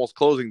shit, it's almost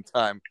closing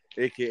time,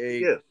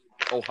 aka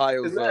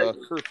Ohio's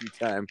curfew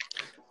time.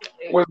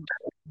 Was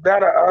that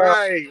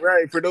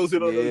right? For those who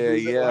don't know,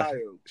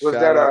 Ohio. Was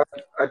that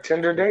a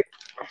Tinder date?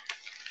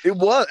 It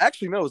was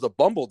actually no, it was a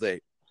Bumble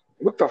date.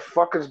 What the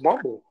fuck is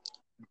Bumble?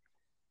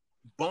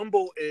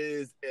 Bumble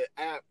is an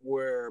app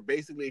where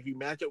basically, if you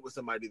match up with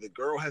somebody, the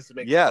girl has to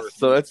make.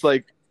 So it's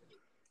like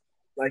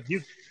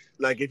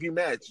if you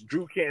match,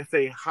 Drew can't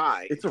say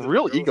hi. It's a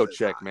real ego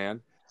check, hi.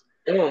 Man.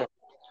 Mm.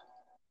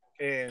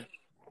 And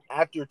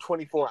after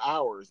 24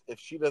 hours, if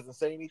she doesn't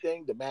say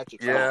anything, the match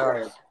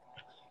expires.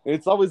 Yeah.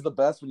 It's always the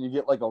best when you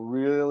get like a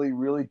really,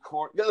 really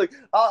corny. Like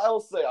I will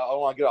say, I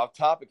don't want to get off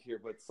topic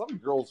here, but some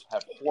girls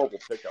have horrible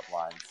pickup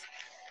lines.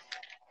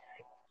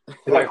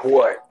 Like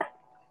what?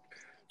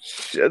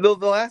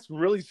 They'll ask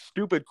really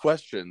stupid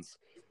questions.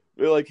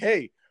 They're like,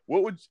 "Hey,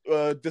 what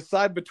would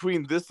decide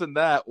between this and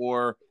that?"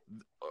 Or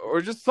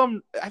just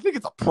some. I think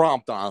it's a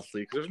prompt,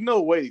 honestly, because there's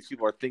no way these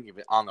people are thinking of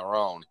it on their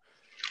own.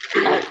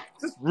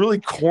 Just really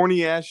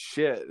corny ass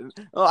shit.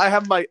 I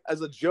have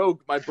as a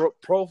joke, my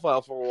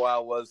profile for a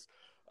while was,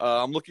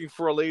 I'm looking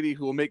for a lady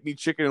who will make me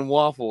chicken and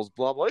waffles,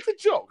 blah, blah. It's a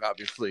joke,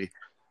 obviously.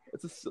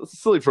 It's a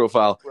silly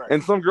profile. Right.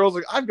 And some girls are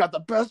like, I've got the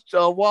best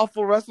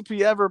waffle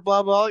recipe ever,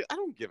 blah, blah. Like, I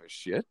don't give a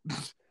shit.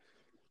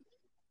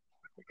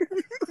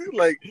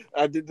 Like,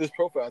 I did this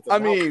profile. I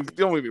mean,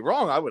 don't get me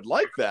wrong. I would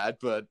like that,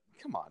 but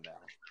come on now.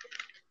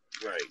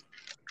 Right.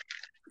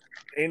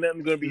 Ain't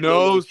nothing going to be...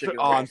 No,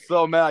 I'm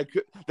so mad.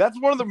 That's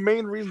one of the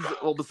main reasons,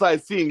 well,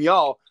 besides seeing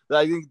y'all, that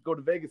I didn't go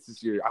to Vegas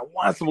this year. I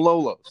wanted some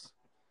Lolos.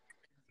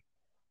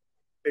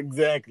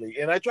 Exactly.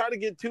 And I tried to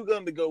get Two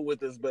Gun to go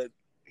with us, but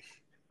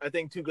I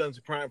think Two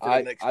Gun's prime for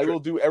the next trip. I will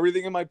do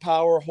everything in my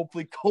power.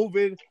 Hopefully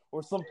COVID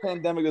or some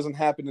pandemic doesn't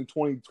happen in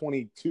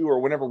 2022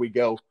 or whenever we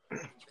go.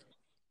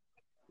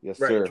 Yes,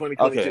 right, sir.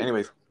 2022. Okay,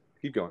 anyways,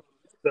 keep going.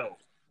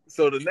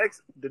 So the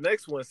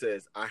next one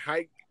says, I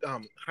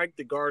hiked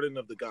the Garden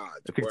of the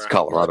Gods. I think it's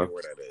Colorado.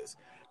 Where that is.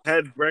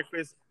 Had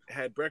breakfast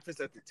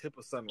at the tip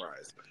of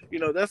sunrise. You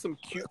know, that's some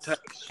cute type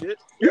of shit.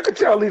 You can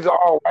tell these are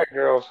all white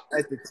girls.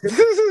 At the tip.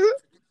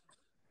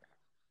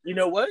 You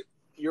know what?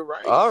 You're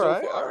right. All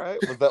right.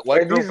 Was that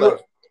white girl?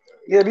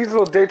 These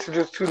little dates are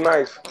just too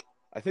nice.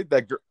 I think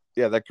that girl.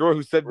 Yeah, that girl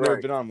who said never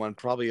been on one,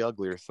 probably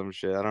ugly or some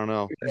shit. I don't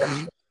know.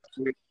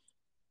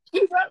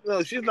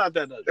 She's not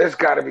that ugly. There's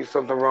got to be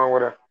something wrong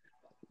with her.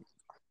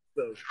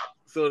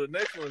 So the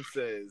next one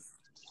says,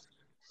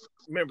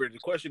 remember, the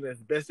question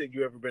is, best date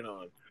you ever been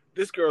on.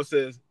 This girl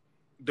says,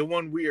 the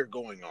one we are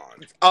going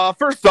on.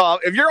 First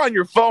off, if you're on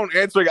your phone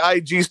answering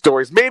IG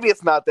stories, maybe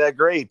it's not that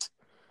great.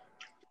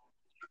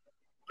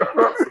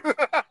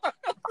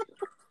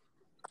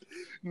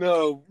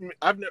 No,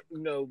 I've never.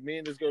 No, me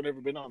and this girl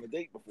never been on a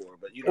date before.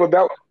 But Well,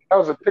 that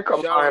was a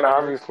pickup shout line, out to her.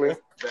 obviously.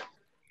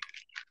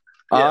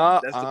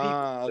 That's the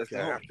people. That's the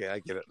Okay, home. okay, I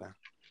get it now.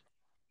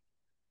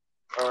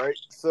 All right.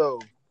 So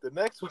the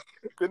next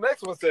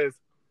one says,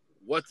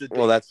 "What's a date?"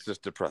 Well, that's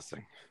just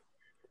depressing.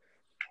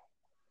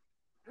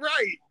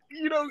 Right.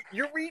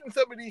 You're reading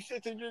some of these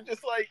shits and you're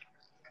just like,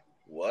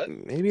 what?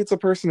 Maybe it's a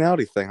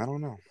personality thing. I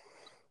don't know.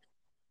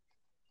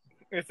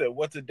 It said,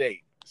 "What's a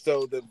date?"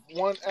 So the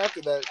one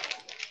after that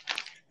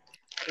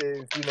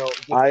is,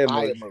 just eye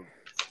eye emoji.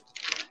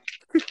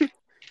 emoji.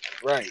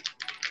 Right.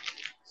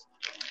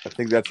 I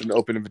think that's an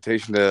open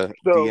invitation to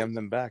So- DM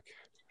them back.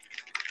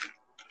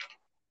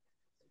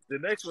 The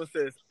next one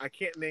says, "I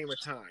can't name a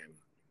time."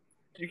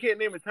 You can't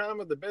name a time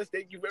of the best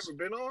date you've ever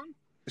been on?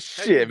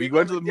 Shit, if you been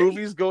went on to a the date?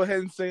 movies, go ahead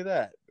and say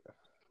that.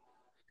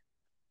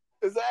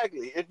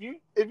 Exactly. If you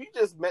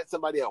just met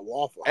somebody at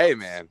Waffle House, Hey,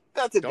 man,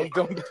 that's a don't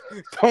date.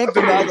 don't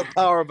deny the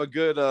power of a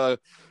good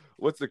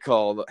what's it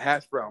called,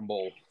 hash brown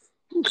bowl.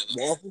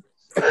 Waffle.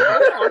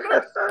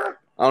 I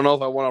don't know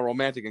if I want a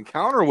romantic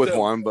encounter with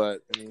one,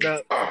 but I mean,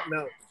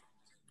 No.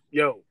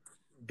 Yo,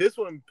 this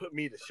one put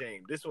me to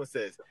shame. This one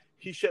says,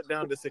 "He shut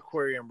down this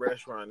aquarium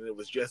restaurant and it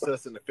was just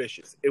us and the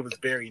fishes. It was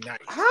very nice."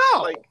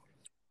 how? Like,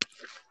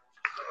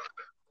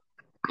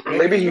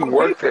 Maybe he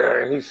worked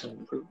there and he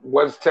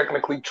was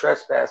technically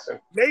trespassing.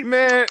 maybe,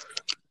 Man,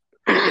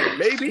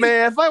 maybe.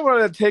 if I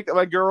wanted to take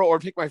my girl or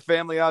take my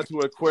family out to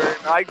an aquarium,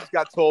 and I just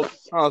got told,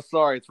 "Oh,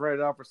 sorry, it's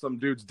rented out for some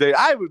dude's date,"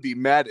 I would be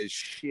mad as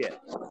shit.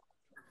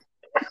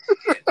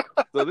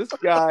 So this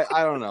guy,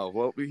 I don't know.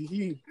 Well,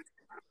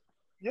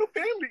 Your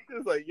family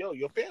is like, yo,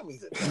 your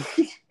family's in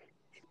it.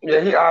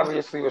 Yeah, he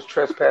obviously was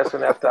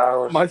trespassing after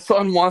hours. my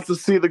son wants to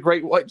see the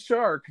great white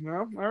shark.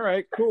 No, all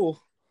right,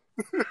 cool.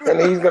 And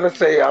he's going to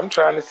say, "I'm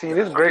trying to see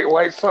this great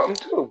white something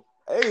too."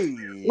 Hey,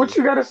 What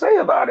you got to say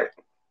about it?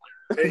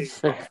 Hey,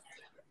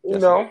 You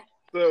know?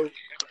 so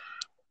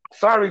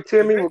Sorry,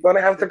 Timmy, we're going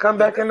to have to come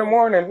back in the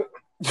morning.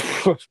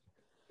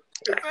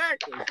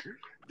 exactly.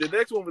 The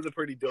next one was a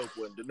pretty dope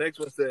one. The next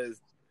one says,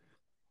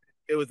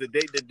 "It was a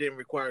date that didn't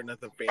require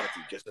nothing fancy,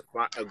 just a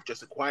quiet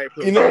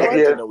place." You know what?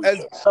 To know each As-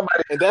 other.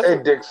 Somebody And that's said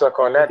what, dick suck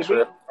on that to me,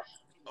 trip.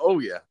 oh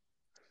yeah,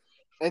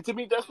 and to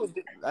me, that's what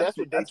That's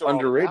dates are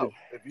underrated. all about.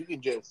 If you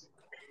can just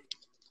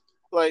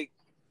like,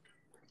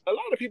 a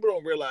lot of people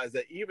don't realize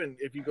that even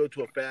if you go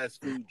to a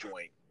fast food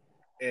joint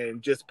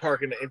and just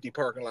park in the empty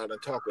parking lot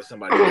and talk with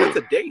somebody, that's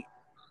a date.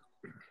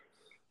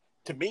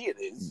 To me,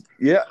 it is.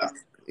 yeah.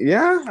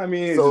 I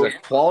mean, So- is it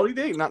a quality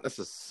date? Not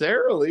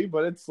necessarily,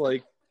 but it's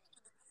like,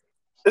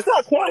 It's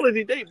not a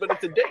quality date, but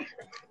it's a date.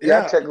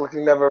 Yeah, I've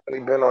technically never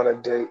really been on a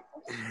date.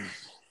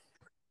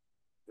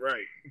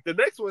 Right. The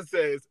next one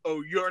says,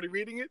 "Oh, you already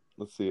reading it?"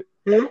 Let's see it.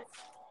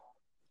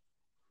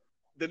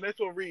 The next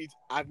one reads,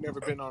 "I've never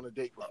been on a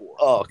date before."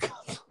 Oh,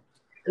 God.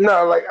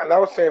 No, like, and I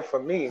was saying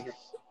for me,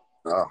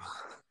 Oh.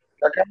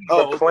 like, I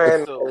have a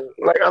plan. So,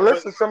 Like,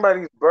 unless it's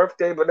somebody's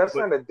birthday, but that's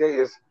not a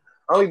date.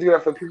 I only do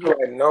that for people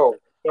I know.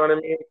 You know what I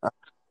mean?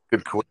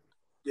 Good question.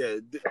 yeah,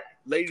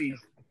 ladies.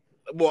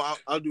 Well,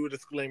 I'll do a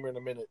disclaimer in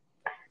a minute.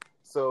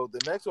 So the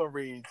next one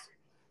reads,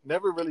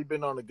 "Never really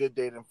been on a good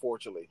date,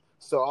 unfortunately.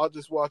 So I'll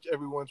just watch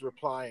everyone's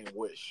reply and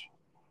wish."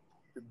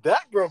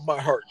 That broke my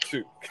heart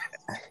too.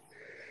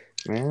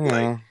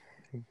 Yeah.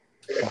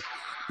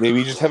 Maybe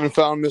you just haven't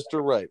found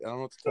Mr. Right. I don't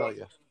know what to tell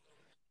you.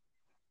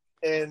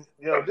 And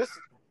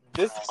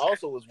this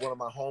also was one of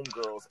my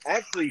homegirls.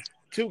 Actually,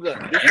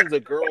 this is a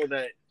girl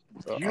that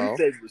you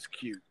said was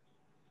cute.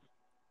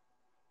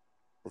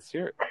 Let's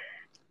hear it.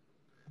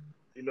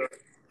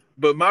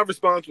 But my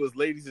response was,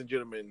 "Ladies and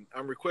gentlemen,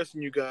 I'm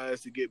requesting you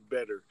guys to get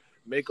better,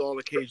 make all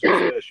occasions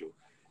special.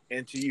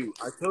 And to you,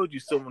 I told you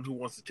someone who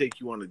wants to take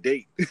you on a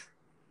date."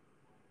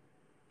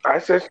 I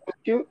said she was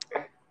cute.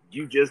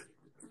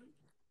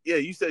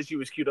 You said she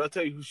was cute. I'll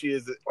tell you who she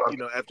is,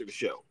 after the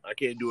show. I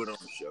can't do it on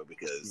the show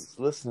because, He's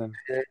listening.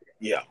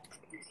 yeah.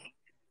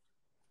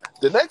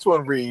 The next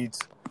one reads,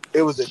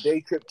 "It was a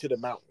day trip to the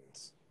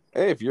mountains."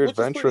 Hey, if you're Which is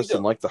pretty adventurous and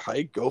dope. like to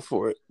hike, go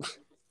for it.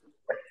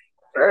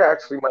 That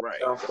actually might Right.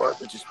 sound fun.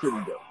 Which is pretty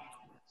dope.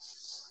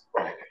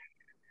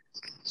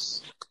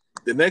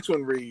 The next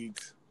one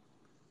reads,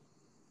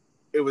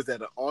 "It was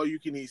at an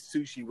all-you-can-eat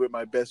sushi with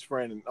my best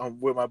friend,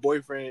 with my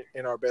boyfriend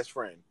and our best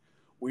friend.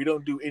 We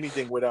don't do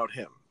anything without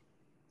him,"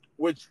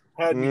 which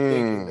had me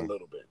thinking a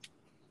little bit.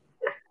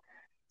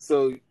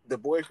 So the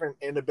boyfriend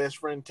and the best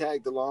friend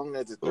tagged along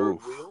as a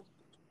third wheel.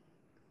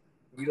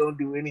 We don't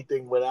do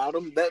anything without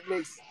him. That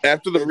makes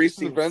After the that recent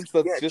seems events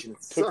that sketchy just and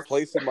took sucks.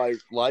 place in my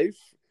life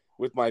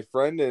with my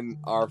friend and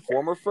our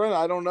former friend,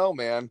 I don't know,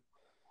 man.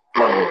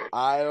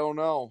 I don't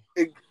know.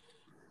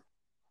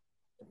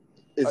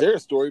 Is there a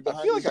story I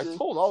behind feel like this? I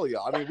told all of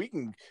y'all. I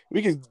mean,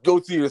 we can go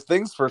through your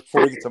things first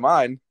before we get to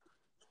mine.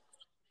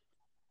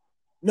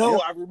 No,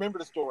 Yep. I remember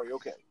the story.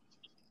 Okay.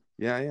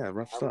 Yeah,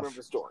 rough I stuff. remember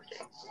the story.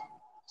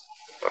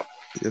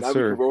 Yes, Now we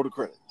sir. can roll the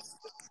credits.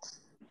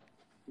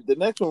 The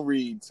next one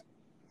reads,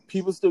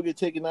 "People still get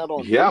taken out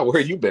on Yeah, dates."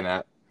 where you been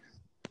at?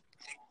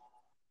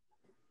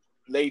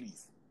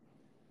 ladies,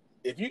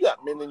 if you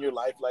got men in your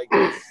life like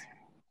this,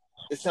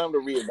 it's time to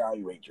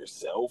reevaluate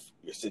yourself,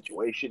 your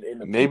situation, and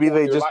the Maybe people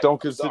in they your just life.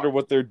 don't consider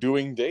what they're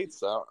doing dates.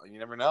 So you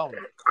never know.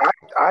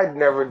 I'd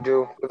never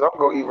do, because I'm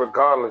going to eat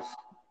regardless.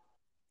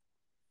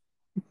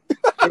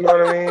 You know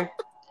what I mean?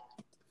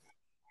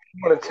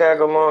 You want to tag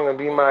along and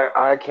be my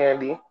eye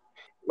candy?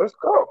 Let's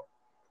go.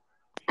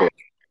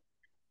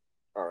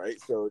 All right,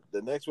 so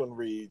the next one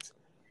reads,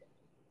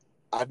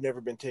 I've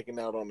never been taken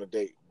out on a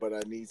date, but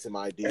I need some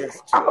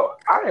ideas too.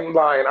 I ain't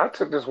lying. I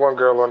took this one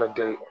girl on a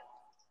date.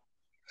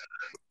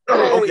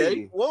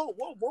 Okay. Whoa.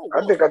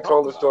 I think I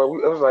told the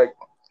story. It was like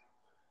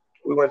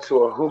we went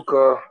to a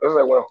hookah. It was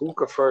like when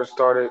hookah first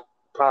started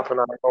popping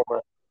out of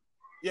nowhere.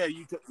 Yeah,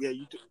 you took. Yeah,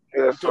 you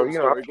so told the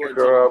I story. Go pick ahead,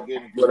 her up, take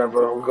it.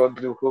 whatever. We go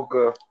do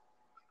hookah.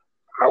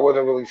 I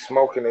wasn't really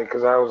smoking it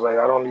because I was like,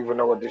 I don't even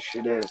know what this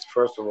shit is.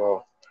 First of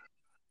all,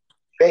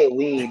 it ain't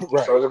weed,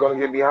 Right. so is it gonna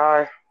get me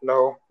high?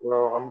 No,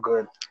 well, I'm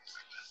good.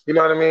 You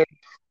know what I mean?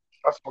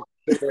 I smoked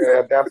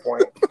cigarette at that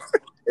point.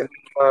 And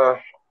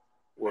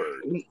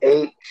Word. we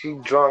ate. She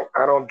drunk.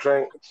 I don't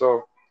drink,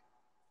 so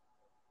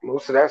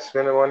most of that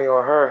spending money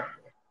on her.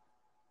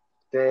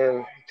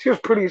 Then she was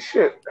pretty as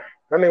shit.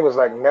 Her name was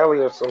like Nelly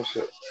or some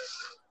shit.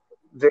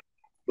 The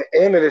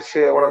end of the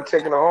shit, when I'm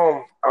taking her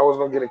home, I was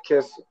gonna get a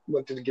kiss.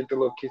 Went to get the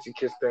little kissy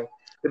kiss thing.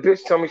 The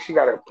bitch told me she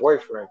got a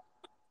boyfriend.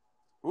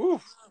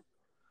 Oof.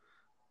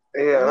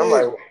 Yeah, and I'm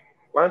like,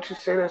 why don't you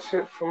say that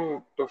shit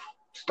from the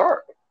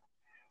start?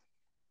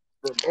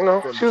 You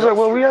know, she was like,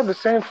 well, we have the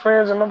same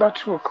friends, and I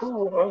thought you were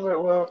cool. I was like,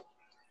 well,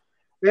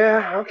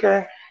 yeah,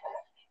 okay.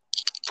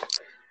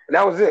 And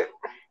that was it.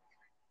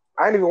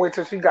 I didn't even wait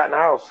till she got in the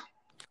house.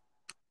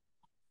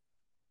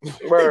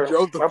 Where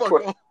drove the fuck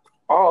off.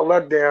 All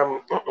that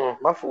damn,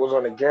 my foot was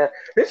on the gas.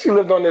 Then she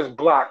lived on this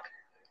block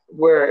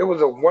where it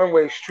was a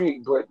one-way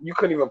street, but you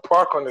couldn't even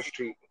park on the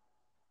street.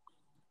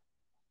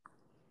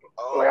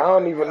 Like I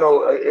don't even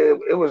know.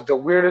 It was the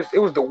weirdest. It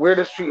was the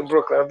weirdest street in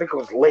Brooklyn. I think it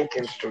was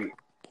Lincoln Street.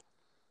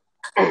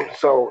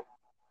 So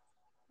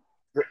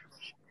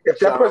if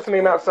that person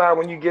ain't outside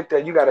when you get there,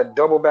 you got to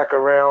double back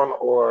around,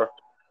 or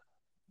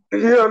you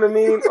know what I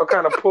mean, or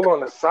kind of pull on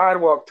the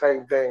sidewalk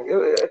type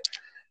thing.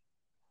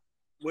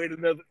 Wait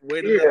another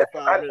 5 minutes.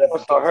 I never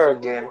saw her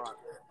again.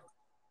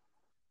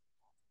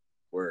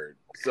 Word.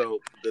 So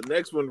the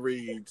next one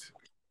reads,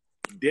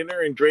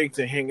 dinner and drinks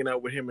and hanging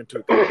out with him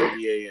until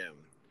 3:30 a.m.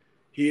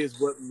 He is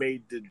what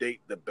made the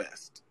date the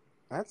best.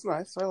 That's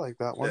nice. I like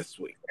that one. That's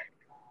sweet.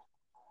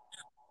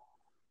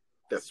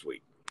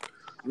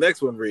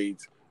 Next one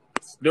reads,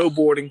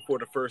 snowboarding for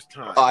the first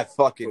time. I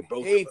fucking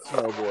hate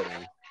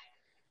snowboarding.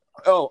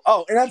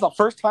 Oh, and that's the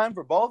first time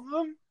for both of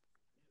them?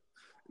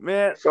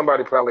 Man.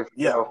 Somebody probably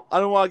I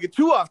don't want to get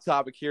too off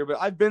topic here, but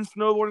I've been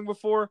snowboarding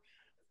before.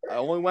 I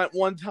only went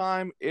one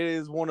time. It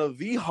is one of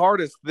the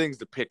hardest things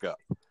to pick up.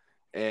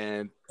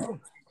 And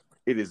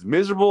it is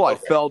miserable. I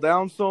fell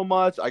down so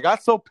much. I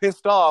got so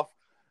pissed off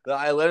that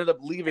I ended up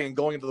leaving and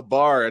going into the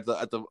bar at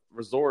the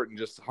resort and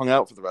just hung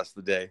out for the rest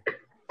of the day.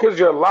 Because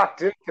you're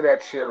locked into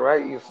that shit,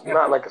 right? It's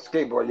not like a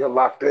skateboard. You're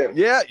locked in.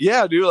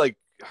 Yeah, dude. Like,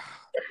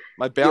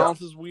 my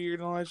balance is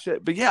weird and all that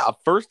shit. But yeah,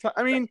 first time.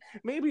 I mean,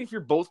 maybe if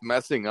you're both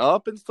messing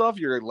up and stuff,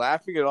 you're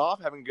laughing it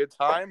off, having a good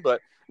time.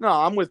 But no,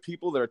 I'm with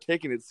people that are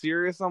taking it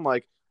serious. I'm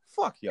like,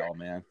 fuck y'all,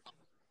 man.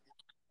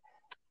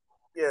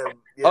 Yeah.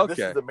 Okay. This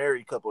is the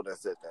married couple that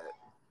said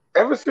that.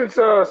 Ever since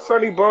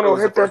Sonny Bono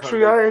hit that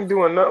tree, I ain't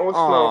doing nothing with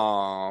snow.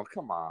 Oh,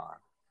 come on.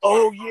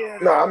 Oh, yeah.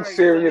 No, I'm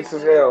serious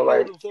as hell.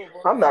 Like,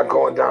 I'm not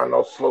going down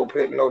no slope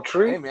hitting no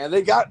tree. Hey, man,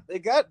 they got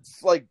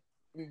like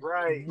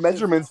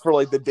measurements for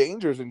like the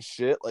dangers and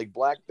shit, like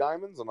black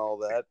diamonds and all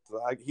that.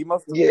 He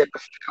must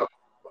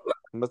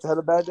have had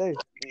a bad day.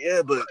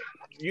 Yeah, but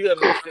you gotta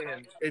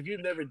understand, if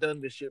you've never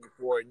done this shit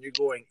before and you're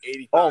going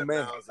 85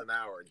 miles an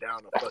hour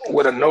down a fucking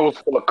with a nose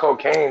full of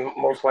cocaine,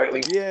 most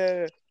likely.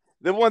 Yeah.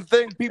 The one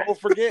thing people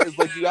forget is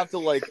like you have to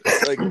like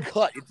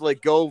cut. It's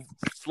like go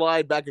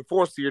slide back and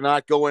forth so you're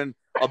not going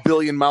a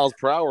billion miles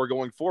per hour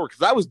going forward.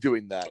 Because I was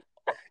doing that.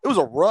 It was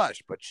a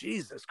rush, but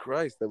Jesus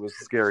Christ, that was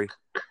scary.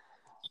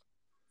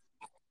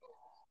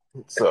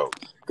 So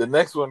the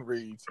next one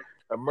reads,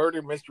 a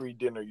murder mystery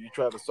dinner. You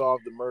try to solve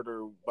the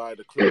murder by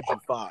the clues you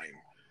find.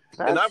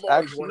 And I've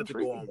always wanted to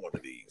go on one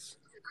of these.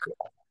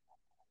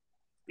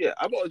 Yeah,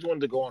 I've always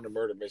wanted to go on a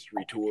murder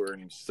mystery tour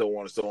and so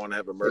on and so on.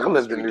 Have a murder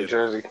mystery dinner. I lived in New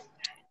Jersey.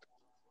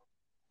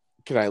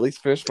 Can I at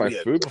least finish my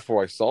food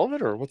before I solve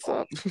it, or what's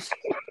up?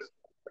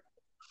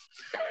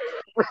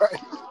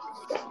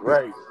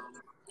 Right.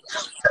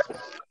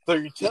 So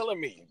you're telling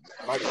me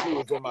my clue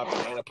is in my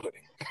banana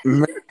pudding.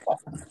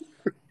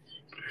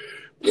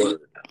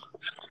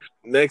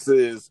 Next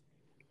is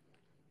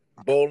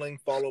bowling,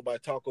 followed by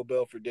Taco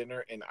Bell for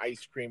dinner and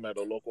ice cream at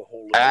a local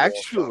hole.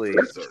 Actually,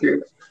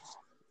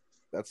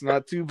 that's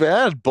not too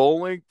bad.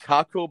 Bowling,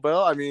 Taco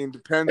Bell. I mean,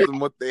 depends on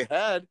what they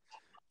had.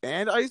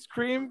 And ice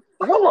cream.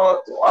 Hold on.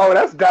 Oh,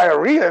 that's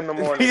diarrhea in the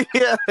morning.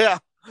 Yeah.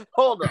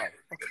 Hold on.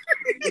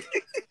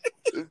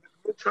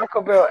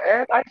 Taco Bell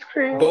and ice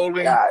cream?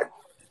 Bowling. God.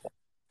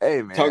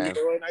 Hey Talking man,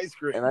 about ice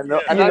cream. and I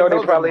know, Yeah. You know they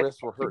them probably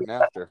wrists were hurting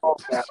after.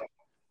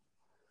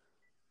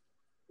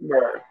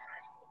 Right.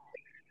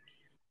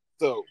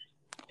 So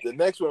the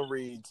next one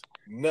reads,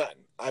 none.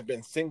 I've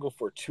been single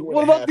for 2.5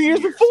 What about the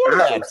years years. before So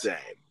that? sad.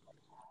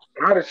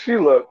 How does she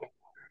look?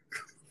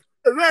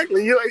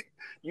 Exactly.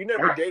 You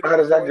never dated. How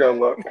does that before girl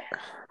look?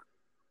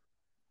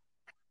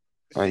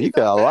 Man, She's you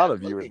got not a lot bad of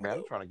viewers, looking, man. I'm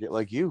though. trying to get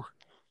like you.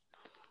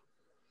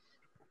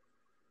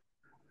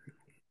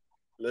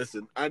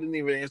 Listen, I didn't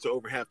even answer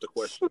over half the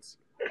questions.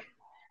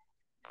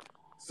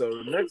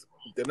 So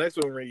the next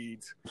one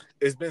reads,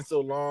 it's been so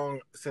long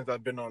since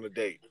I've been on a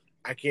date.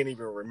 I can't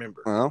even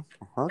remember. Well,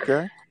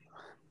 okay.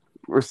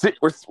 We're seeing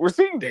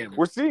Damn,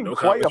 quite a no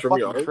comments from fucking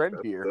y'all. trend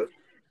here.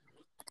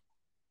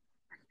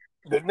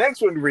 The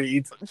next one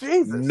reads,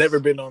 Jesus. never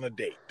been on a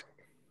date.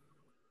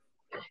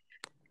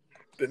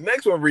 The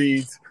next one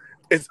reads,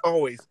 it's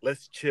always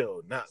let's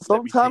chill, not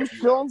Sometimes let me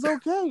take you out. chilling's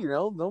okay,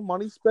 no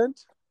money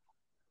spent.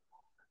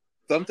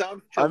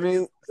 Sometimes I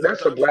mean,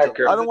 That's a black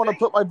girl. I don't want to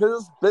put my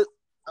business.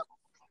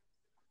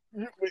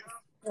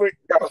 Wait.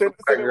 That was Say a black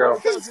that girl.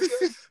 one more time, you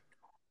said?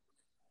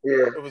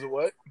 Yeah. It was a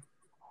what?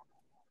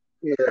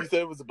 Yeah. You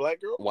said it was a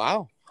black girl?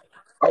 Wow.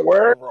 A You're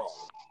word? wrong.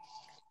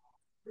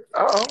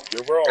 Uh-oh.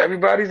 You're wrong.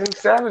 Everybody's in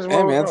savage mode.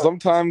 Hey man, huh?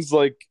 sometimes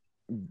like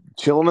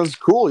chilling is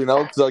cool, you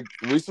know. Cause like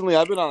recently,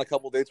 I've been on a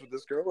couple dates with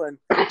this girl and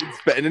been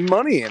spending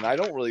money, and I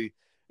don't really.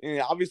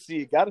 Obviously,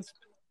 you got to.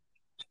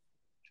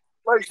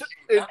 Like,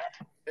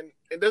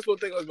 and that's one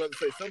thing I was about to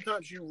say.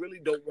 Sometimes you really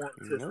don't want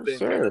to No, spend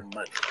sir. the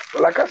money.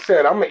 Like I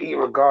said, I'm gonna eat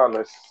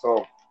regardless.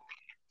 So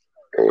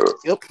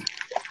Yep.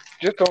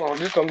 just don't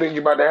think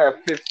you're about to have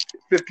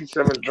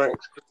 57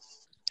 drinks.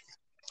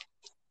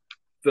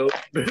 So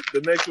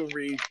the next one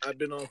reads, I've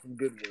been on some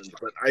good ones,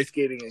 but ice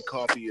skating and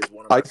coffee is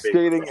one of my Ice favorites.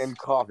 skating and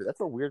coffee. That's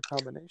a weird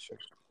combination.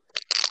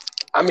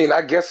 I mean,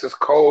 I guess it's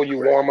cold. You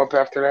warm up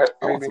after that.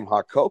 I want Maybe. some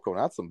hot cocoa,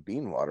 not some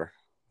bean water.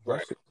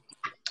 Right.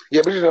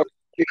 Yeah, but you know,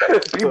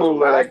 people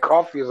So like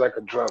coffee is like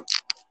a drug.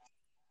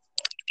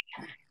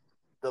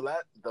 The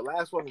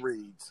last one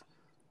reads,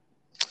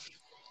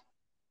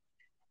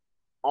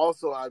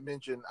 also, I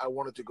mentioned I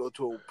wanted to go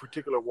to a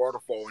particular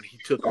waterfall, and he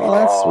took me. Oh,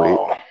 that's sweet.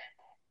 Oh.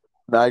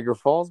 Niagara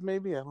Falls,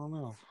 maybe? I don't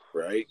know.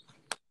 Right.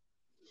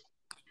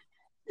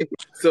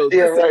 So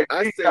Yeah, right.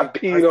 I He say got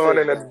peed on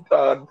in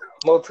a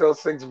Motel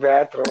 6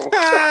 bathroom.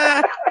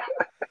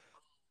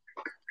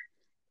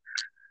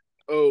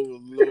 Oh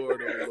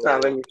Lord, oh Nah,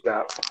 Lord. let me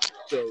stop.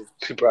 So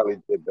She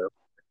probably did though.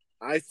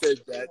 I said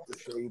that to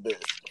say this: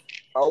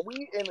 are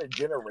we in a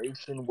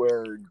generation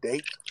where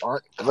dates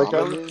aren't Like I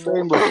common was anymore?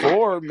 saying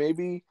before,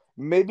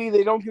 maybe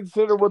they don't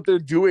consider what they're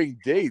doing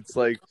dates.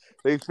 Like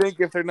they think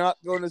if they're not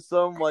going to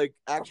some like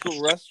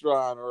actual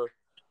restaurant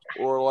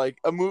or like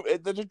a movie,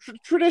 the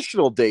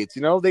traditional dates,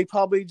 you know, they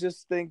probably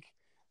just think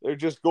they're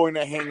just going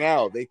to hang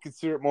out. They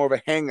consider it more of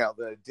a hangout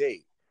than a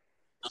date.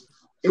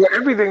 Well,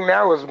 everything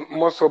now is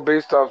more so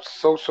based off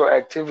social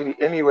activity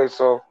anyway,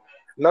 so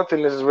nothing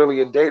is really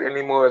a date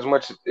anymore as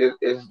much as it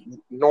is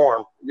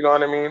norm. You know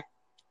what I mean?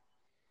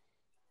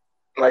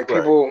 Like Right.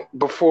 people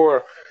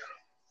before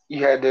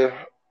you had to,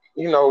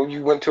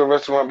 you went to a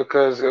restaurant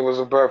because it was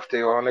a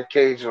birthday or an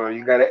occasion or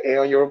you got an A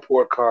on your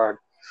report card.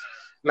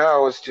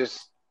 Now it's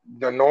just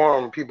the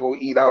norm. People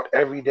eat out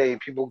every day.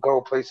 People go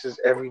places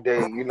every day,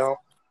 you know?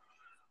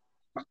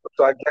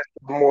 So I guess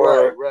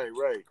more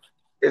Right.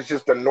 it's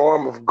just the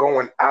norm of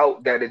going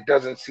out that it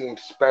doesn't seem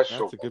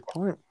special, That's a good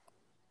point.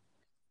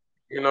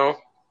 you know?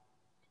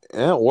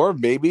 Yeah, or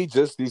maybe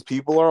just these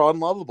people are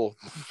unlovable.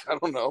 I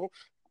don't know.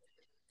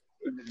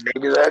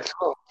 Maybe that's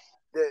cool.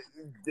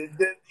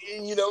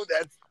 You know,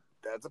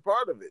 that's a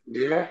part of it.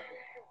 Yeah.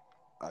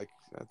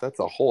 That's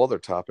a whole other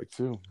topic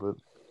too. But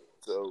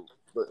So,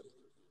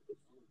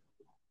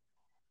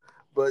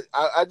 but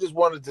I just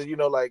wanted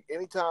to, like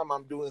anytime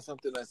I'm doing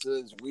something that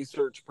says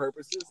research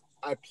purposes,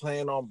 I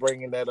plan on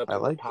bringing that up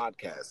on the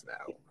podcast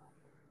now.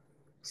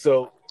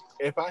 So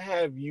if I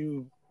have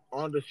you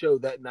on the show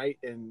that night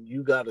and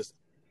you got a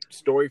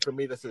story for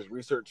me that says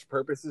research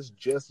purposes,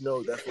 just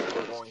know that's what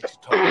we're going to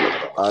talk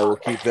about. I will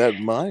keep that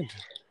in mind.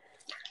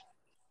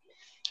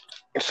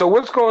 So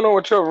what's going on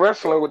with your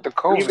wrestling with the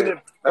COVID?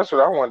 That's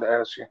what I wanted to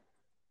ask you.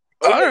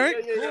 Oh, all yeah, right,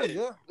 yeah. cool,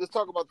 yeah. Let's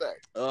talk about that.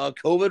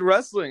 COVID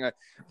wrestling. I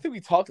think we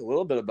talked a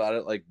little bit about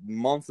it like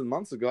months and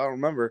months ago. I don't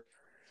remember,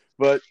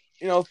 but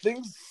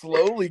things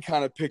slowly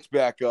kind of picked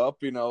back up.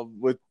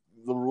 With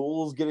the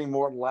rules getting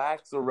more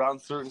lax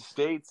around certain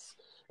states.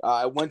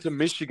 I went to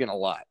Michigan a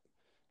lot.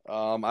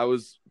 I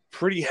was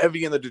pretty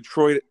heavy in the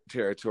Detroit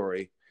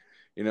territory,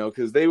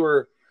 because they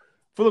were,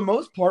 for the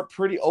most part,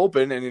 pretty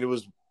open, and it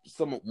was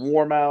somewhat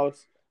warm out.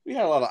 We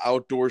had a lot of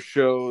outdoor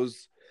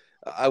shows.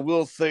 I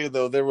will say,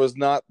 though, there was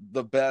not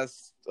the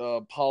best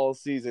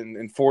policies and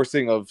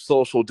enforcing of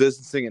social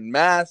distancing and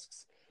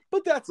masks,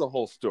 but that's a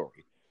whole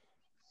story.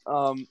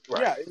 Right.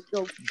 Yeah,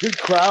 good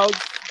crowds,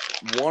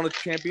 won a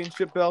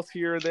championship belt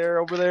here or there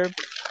over there.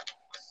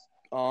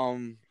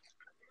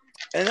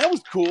 And that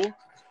was cool,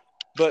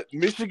 but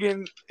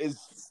Michigan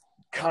is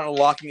kind of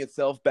locking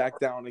itself back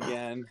down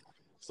again.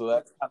 So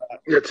that's kind of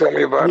Yeah, tell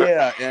me about it.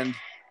 yeah, and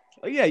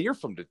yeah, you're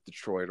from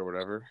Detroit or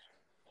whatever.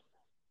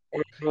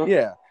 Mhm.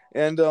 Yeah,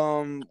 and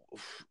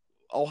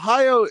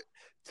Ohio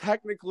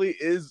technically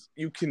is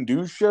you can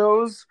do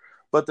shows,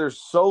 but they're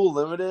so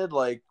limited,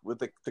 like with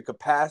the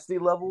capacity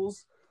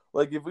levels.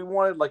 Like if we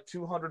wanted like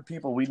 200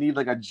 people, we need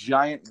like a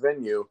giant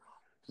venue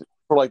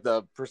for like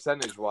the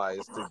percentage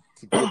wise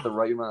to get the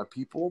right amount of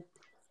people.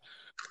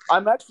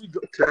 I'm actually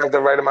To have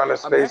the right amount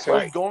of I'm space. actually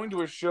Right. going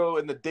to a show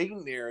in the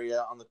Dayton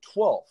area on the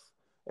 12th,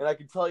 and I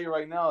can tell you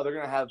right now they're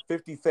going to have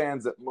 50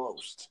 fans at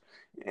most,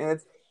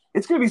 and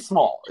it's going to be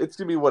small. It's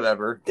going to be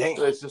whatever.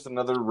 Damn. It's just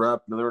another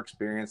rep, another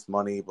experience,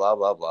 money, blah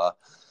blah blah.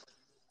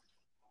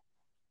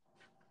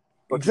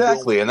 But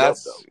Exactly, you're and doing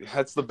what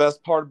that's the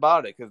best part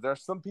about it because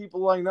there's some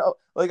people I know.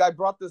 Like I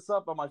brought this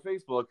up on my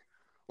Facebook.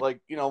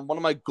 Like one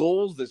of my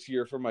goals this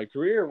year for my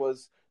career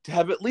was to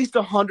have at least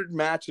 100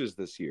 matches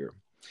this year.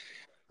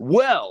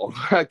 Well,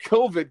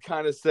 COVID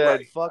kind of said,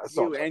 Right. "Fuck I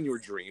saw you that. and your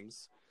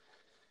dreams."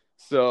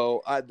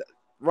 So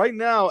right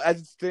now, as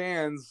it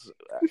stands,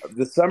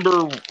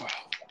 December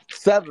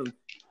 7th,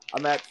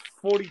 I'm at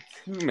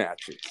 42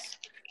 matches.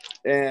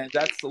 And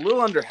that's a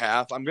little under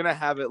half. I'm going to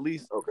have at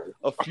least Okay.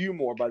 a few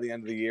more by the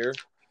end of the year.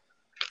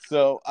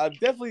 So I'm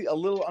definitely a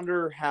little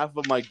under half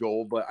of my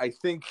goal. But I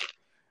think,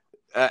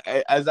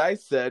 as I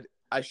said,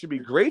 I should be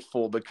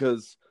grateful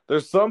because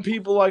there's some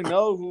people I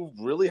know who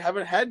really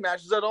haven't had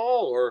matches at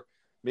all, or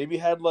maybe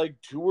had like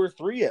 2 or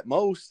 3 at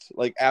most,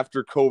 like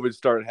after COVID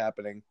started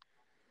happening.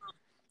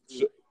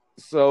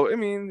 So I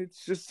mean,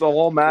 it's just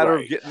all a matter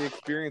Right. of getting the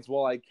experience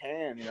while I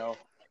can.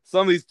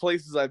 Some of these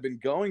places I've been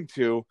going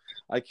to,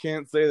 I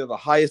can't say they're the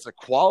highest of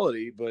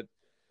quality, but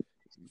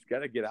you've got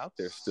to get out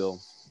there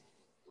still.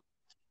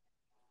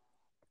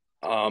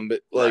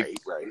 But like,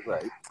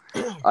 Right.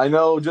 I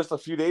know just a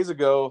few days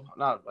ago,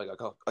 not like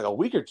a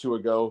week or two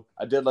ago,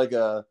 I did like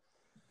a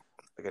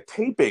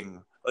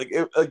taping. Like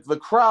the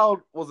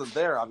crowd wasn't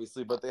there,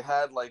 obviously, but they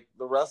had like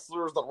the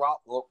wrestlers, the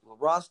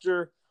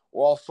roster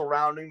were all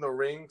surrounding the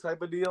ring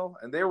type of deal,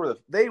 and they were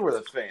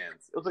the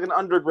fans. It was like an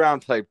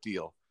underground type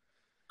deal.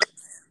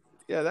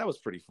 Yeah, that was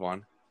pretty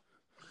fun.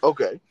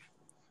 Okay.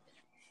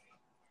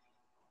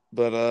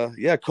 But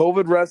yeah,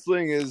 COVID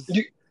wrestling is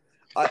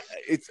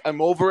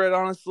I'm over it,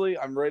 honestly.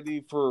 I'm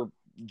ready for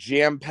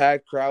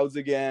jam-packed crowds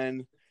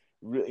again.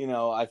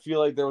 I feel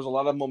like there was a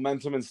lot of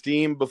momentum and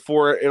steam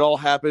before it all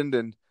happened,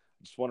 and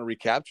I just want to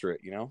recapture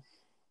it,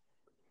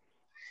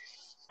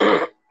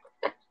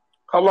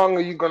 How long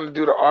are you going to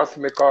do the Arthur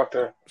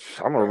MacArthur?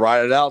 I'm going to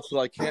ride it out till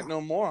I can't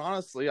no more,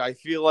 honestly. I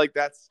feel like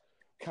that's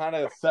kind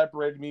of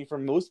separated me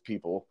from most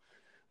people.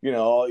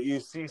 You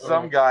see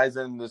some guys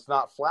and it's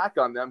not flack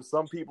on them.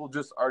 Some people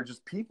just are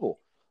just people.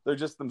 They're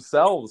just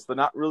themselves. They're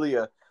not really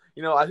I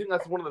think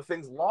that's one of the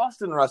things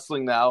lost in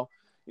wrestling now.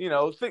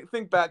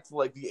 Think back to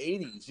like the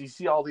 80s. You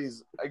see all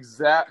these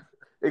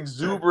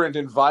exuberant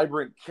and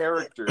vibrant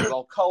characters,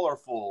 all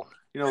colorful,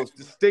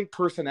 distinct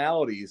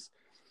personalities.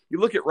 You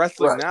look at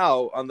wrestling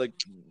now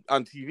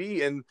on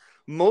TV, and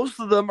most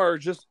of them are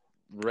just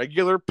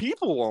regular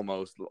people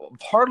almost.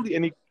 Hardly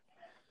any,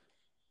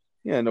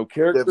 no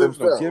characters,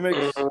 no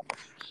gimmicks.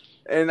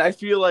 And I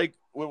feel like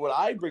what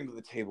I bring to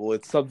the table,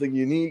 it's something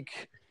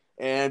unique,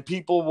 and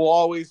people will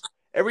always.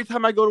 Every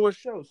time I go to a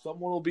show,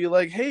 someone will be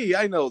like, "Hey,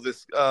 I know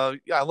this. I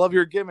love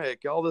your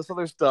gimmick. All this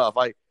other stuff.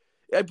 I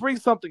bring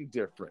something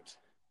different."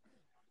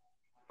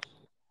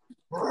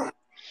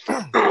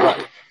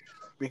 Right.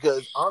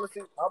 Because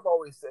honestly, I've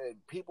always said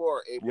people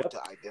are able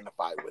to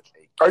identify with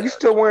a. Are you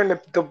still wearing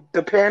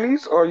the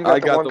panties, or you got I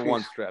the got one the piece?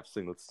 one strap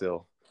singlet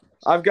still.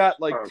 I've got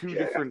like 2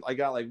 different. I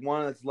got like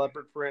one that's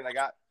leopard print. I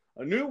got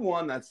a new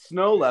one that's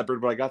snow leopard,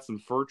 but I got some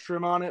fur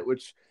trim on it,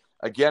 which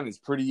again is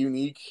pretty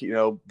unique.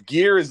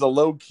 Gear is a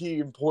low key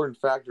important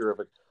factor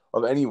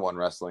of anyone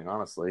wrestling,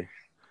 honestly.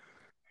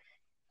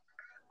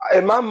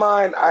 In my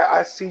mind,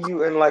 I see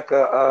you in like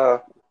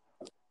a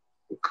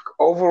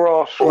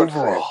overall short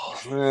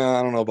overalls.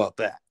 I don't know about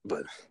that,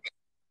 but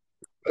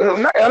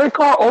are they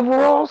called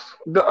overalls?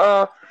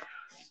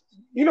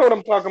 You know what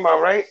I'm talking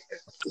about, right?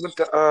 With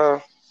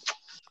the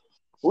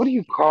what do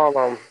you call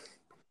them?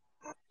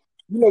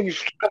 You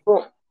strap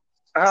them.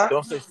 Huh?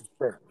 Don't say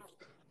suspenders.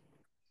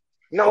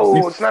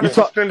 No, it's not a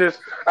suspenders.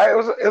 It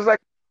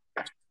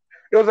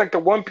was like the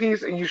one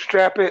piece, and you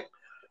strap it.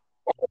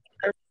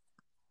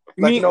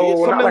 Like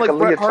something like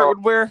Bret Hart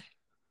would wear.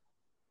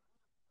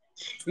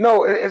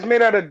 No, it's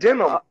made out of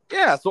denim.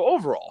 Yeah, so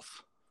overalls.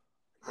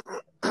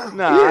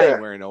 I ain't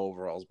wearing no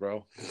overalls,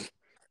 bro.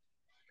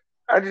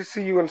 I just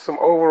see you in some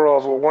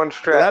overalls with one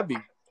strap.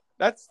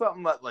 That's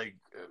something that like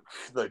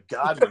the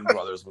Godwin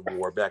brothers would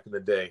wear back in the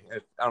day.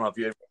 I don't know if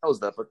you ever knows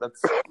that, but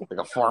that's like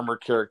a farmer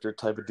character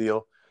type of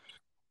deal.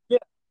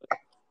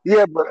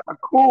 Yeah, but a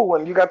cool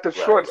one. You got the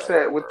short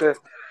set with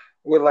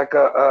like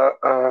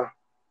a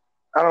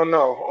I don't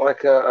know,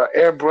 like your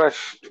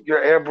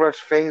airbrush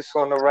face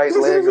on the right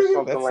leg or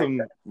something. That's like some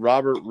that.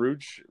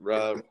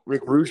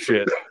 Rick Rude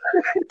shit.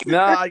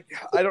 I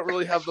don't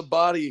really have the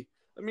body.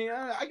 I mean,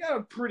 I got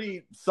a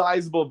pretty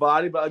sizable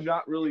body, but I'm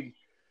not really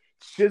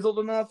chiseled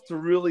enough to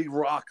really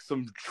rock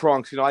some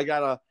trunks. You know, I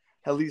gotta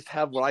at least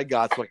have what I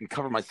got so I can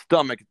cover my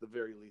stomach at the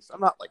very least.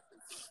 I'm not like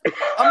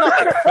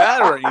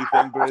fat or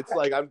anything, but it's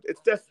like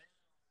it's definitely.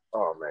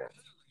 Oh man.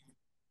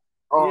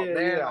 Oh yeah,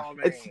 man. yeah. Oh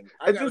man.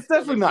 It's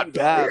definitely not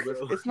bad,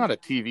 but it's not a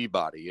TV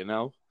body, you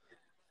know.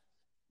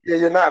 Yeah,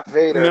 you're not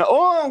Vader.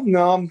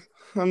 No,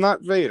 I'm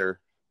not Vader.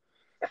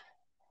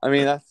 I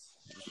mean, that's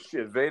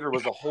shit. Vader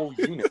was a whole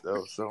unit,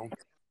 though. So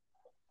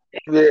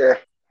Yeah.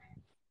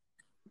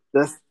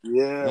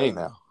 hey,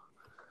 now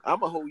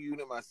I'm a whole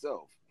unit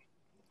myself.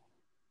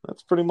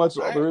 that's pretty much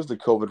all there is to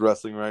COVID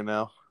wrestling right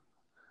now.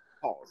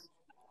 Pause.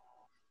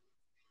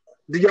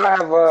 Do y'all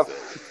have a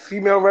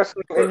female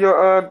wrestler in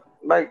your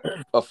like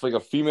a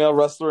female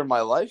wrestler in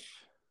my life?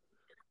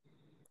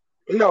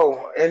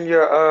 No, in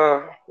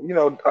your you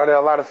know, are there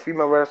a lot of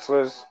female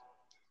wrestlers?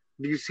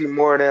 Do you see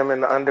more of them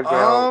in the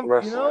underground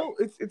wrestling? You know,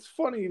 it's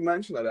funny you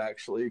mention that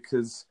actually,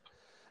 because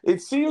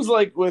it seems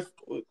like with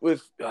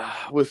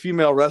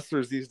female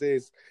wrestlers these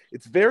days,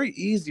 it's very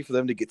easy for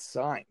them to get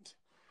signed,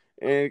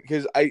 and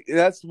because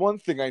that's one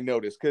thing I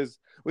noticed. Because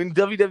when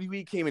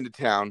WWE came into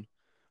town,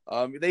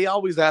 they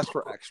always asked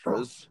for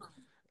extras.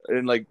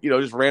 And like, you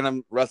know, just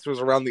random wrestlers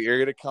around the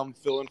area to come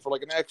fill in for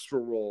like an extra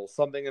role,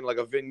 something in like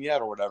a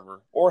vignette or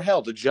whatever, or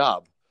hell, the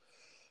job.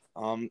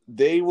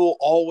 They will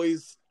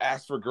always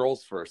ask for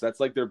girls first.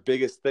 That's like their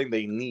biggest thing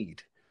they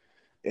need.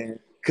 And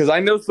because I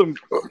know some,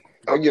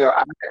 you know,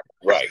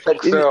 right.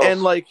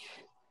 And like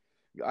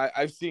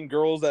I've seen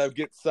girls that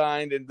get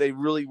signed and they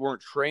really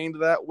weren't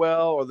trained that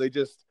well, or they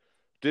just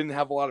didn't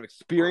have a lot of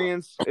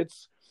experience.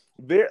 It's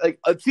very like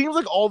it seems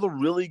like all the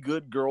really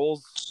good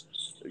girls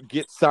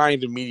get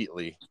signed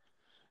immediately,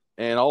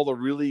 and all the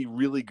really,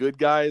 really good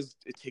guys,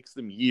 it takes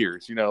them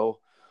years. You know,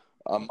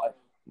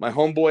 my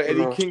homeboy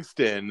Eddie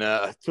Kingston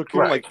took him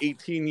like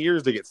 18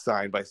 years to get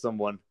signed by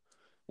someone,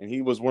 and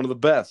he was one of the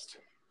best.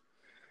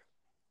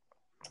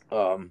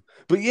 But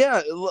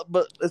yeah,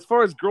 but as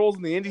far as girls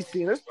in the indie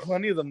scene, there's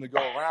plenty of them to go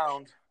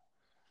around.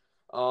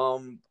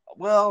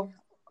 Well,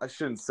 I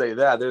shouldn't say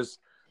that. There's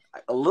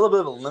a little bit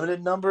of a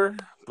limited number,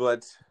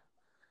 but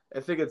I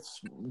think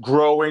it's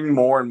growing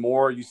more and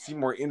more. You see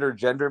more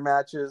intergender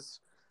matches.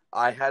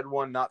 I had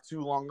one not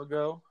too long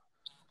ago.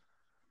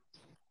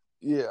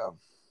 Yeah.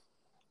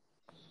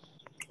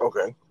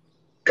 Okay.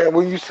 And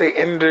when you say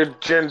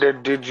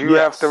intergender, did you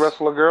have to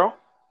wrestle a girl?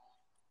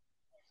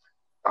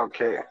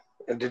 Okay.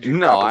 And did you?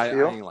 No, I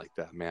ain't like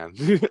that, man.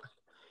 Okay.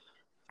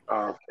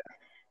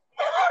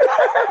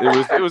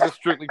 It was a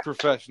strictly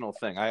professional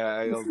thing.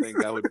 I don't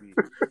think that would be,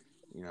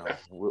 you know,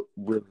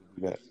 really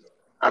good.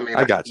 I mean,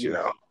 I got you. You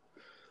know,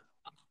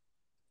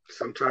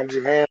 sometimes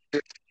your hand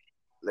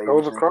Ladies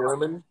goes and across.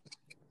 gentlemen,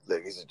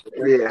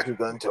 Two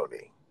Gun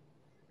Tony.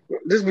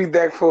 Just be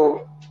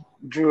thankful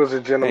Drew is a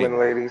gentleman,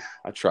 ladies.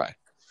 I try.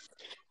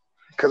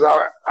 Because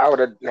I would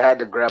have had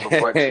to grab a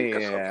butt cheek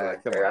or something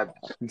like that.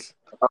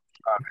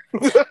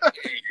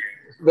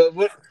 But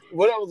what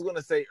I was going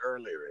to say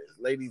earlier is,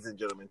 ladies and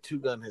gentlemen, Two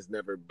Gun has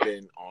never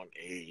been on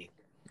a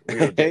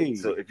real date.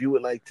 So if you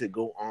would like to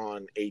go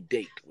on a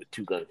date with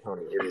Two Gun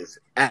Tony, it is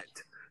at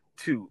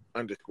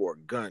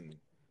 2_gun_Tony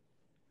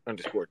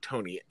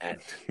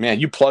at. Man,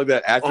 you plug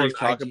that after you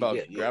talk about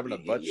grabbing a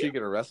butt cheek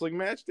in a wrestling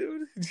match,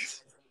 dude?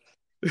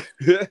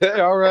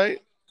 All right.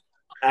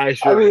 I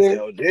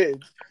sure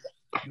did.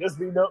 Just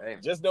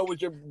know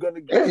what you're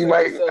gonna get.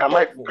 I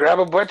might grab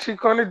a butt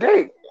cheek on a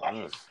date.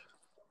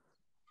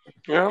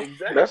 You know,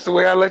 exactly. That's the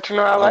way I let you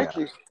know I like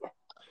you.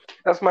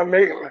 That's my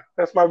mating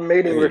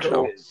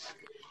ritual.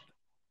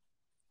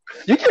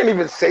 You can't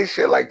even say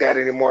shit like that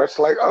anymore. It's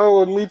like,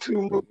 oh, me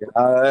too.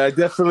 I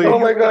definitely. Oh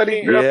my god,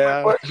 he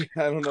grabbed my butt.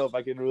 I don't know if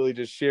I can really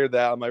just share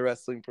that on my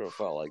wrestling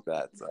profile like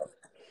that. So.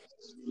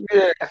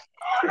 Yeah.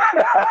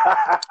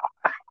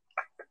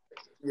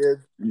 Yeah.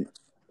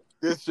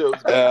 This show's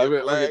I'm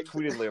gonna get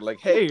tweeted later, like,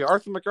 "Hey,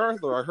 Arthur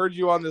MacArthur, I heard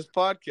you on this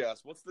podcast.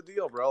 What's the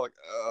deal, bro?" Like,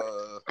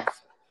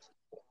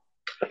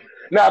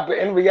 Nah, but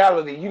in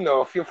reality, you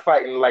know, if you're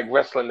fighting like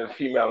wrestling a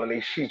female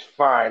and she's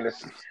fine,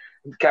 it's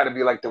got to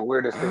be like the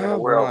weirdest thing in the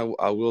world. Well,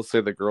 I will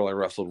say the girl I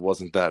wrestled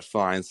wasn't that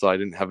fine, so I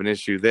didn't have an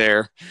issue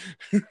there.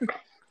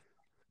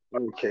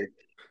 Okay,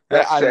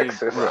 that's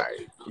sexist,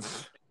 right?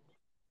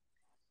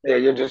 Yeah,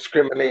 you're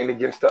discriminating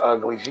against the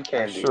uglies. You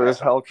can't do that. Sure as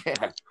hell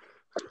can.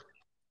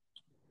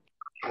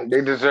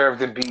 They deserve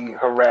to be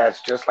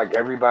harassed just like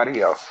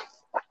everybody else.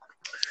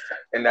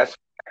 And that's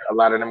a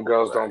lot of them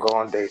girls don't go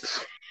on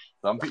dates.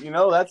 You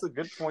know, that's a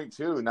good point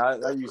too. Now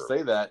that you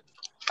say that,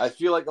 I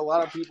feel like a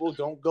lot of people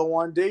don't go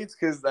on dates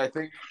because I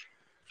think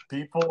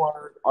people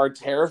are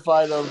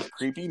terrified of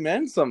creepy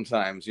men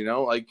sometimes, you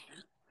know, like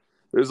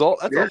that's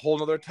a whole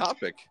nother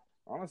topic,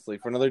 honestly,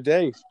 for another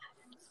day.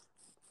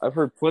 I've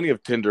heard plenty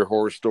of Tinder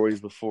horror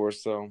stories before,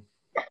 so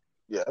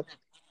yeah.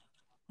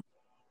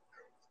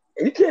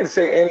 You can't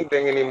say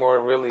anything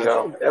anymore, really,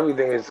 though.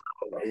 Everything is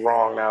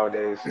wrong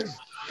nowadays.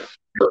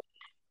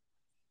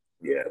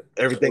 Yeah,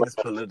 everything is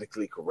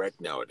politically correct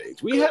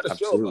nowadays. We had a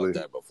show about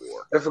that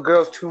before. If a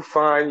girl's too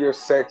fine, you're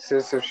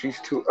sexist. If she's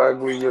too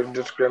ugly, you're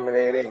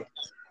discriminating.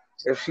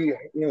 if she,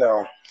 you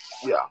know,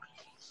 Yeah.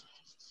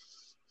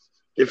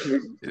 if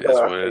you, It is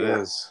what it yeah.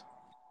 is.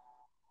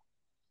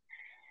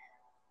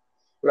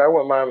 But I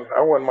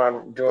wouldn't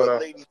mind doing But a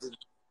ladies,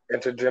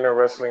 intergender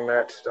wrestling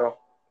match though.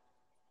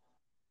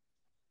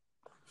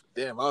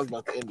 damn, I was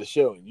about to end the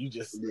show and you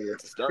just Yeah.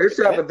 They started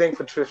still have that. a thing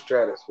for Trish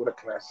Stratus. What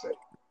can I say?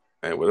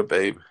 Hey, what a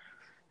babe.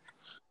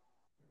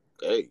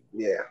 Hey,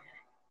 Yeah.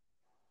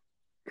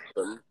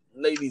 but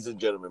ladies and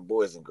gentlemen,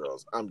 boys and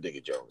girls, I'm Digger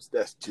Jones.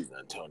 That's Two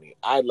Gun Tony.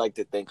 I'd like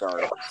to thank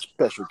our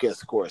special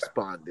guest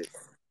correspondent,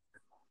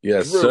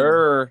 Yes, Drew,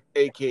 sir.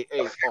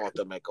 aka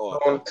Arthur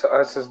MacArthur. Known to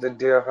us as the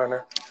Deer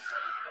Hunter.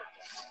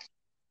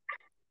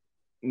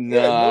 Yeah,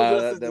 known to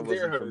us Nah, as the that Deer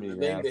wasn't for Hunter, me, the man.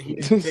 name that he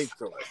didn't take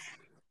from us.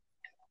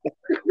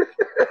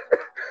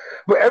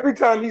 But every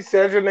time he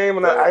says your name,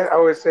 and I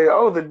always say,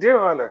 "Oh, the Deer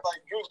Hunter."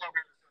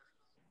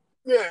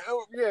 Yeah,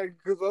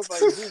 because I was like,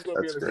 who's going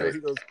to be That's on the show? great. He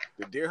goes,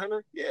 the Deer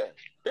Hunter? Yeah,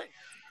 that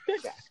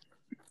guy.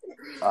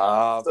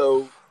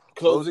 So,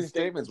 Closing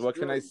statements. What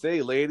can I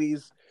say,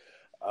 ladies?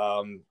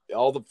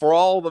 For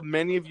all the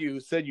many of you who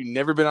said you've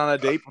never been on a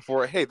date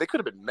before, hey, they could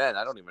have been men.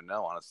 I don't even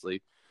know,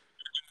 honestly.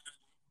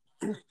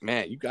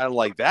 Man, you got it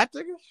like that,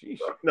 Digger? Sheesh.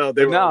 No,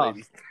 they were all No.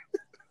 ladies.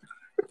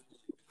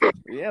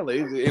 Yeah,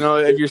 ladies. You know,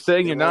 if you're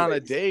saying They you're were all not on a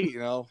ladies. date, you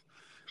know,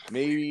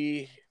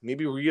 maybe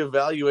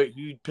reevaluate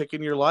who you'd pick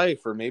in your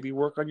life, or maybe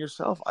work on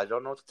yourself. I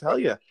don't know what to tell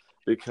you,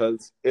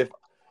 because if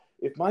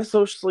my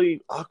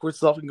socially awkward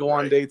self can go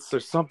on dates,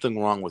 there's something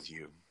wrong with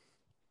you.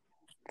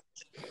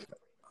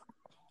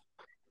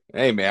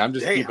 Hey, man, I'm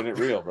just keeping it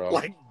real, bro.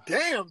 Like,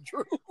 damn,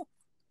 Drew.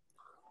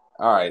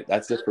 All right,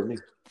 that's it for me.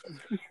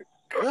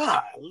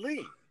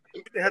 Golly.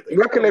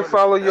 Where can they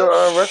follow your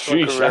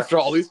wrestling Sheesh, career? after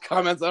all these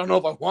comments, I don't know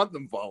if I want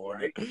them following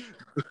me.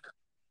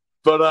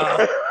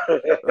 But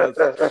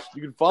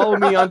you can follow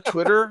me on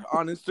Twitter,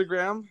 on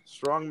Instagram,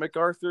 Strong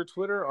MacArthur,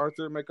 Twitter,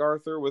 Arthur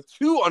MacArthur with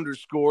 2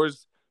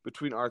 underscores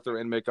between Arthur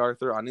and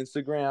MacArthur on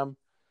Instagram.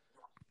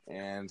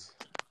 And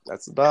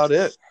that's about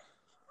it.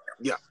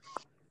 Yeah.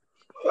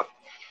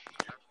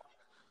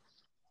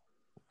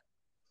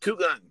 Two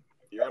Gun.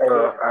 I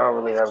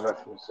don't really have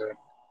nothing to say.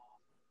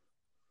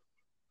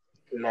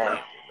 No.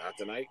 Not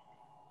tonight.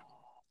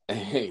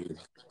 Hey,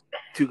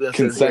 Two Gun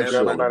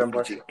consensual.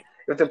 says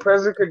If the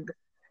president could,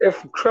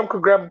 if Trump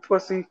could grab a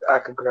pussy, I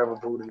could grab a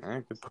booty.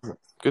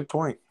 Good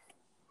point.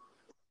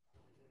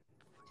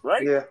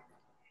 Right? Yeah.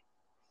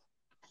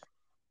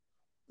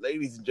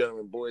 Ladies and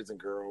gentlemen, boys and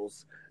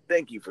girls,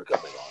 thank you for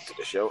coming on to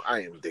the show.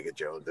 I am Digger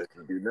Jones, as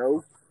you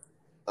know.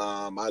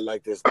 I'd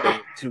like to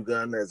thank Two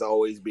Gun as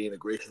always being a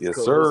gracious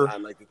co-host. Sir.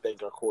 I'd like to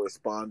thank our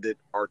correspondent,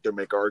 Arthur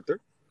MacArthur.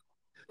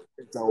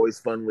 It's always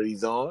fun when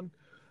he's on.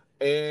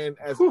 And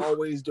as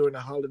always during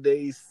the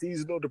holidays,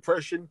 seasonal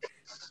depression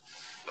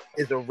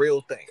is a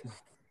real thing.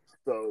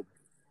 So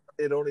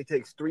it only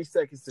takes 3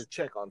 seconds to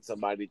check on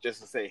somebody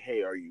just to say,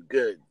 hey, are you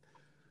good?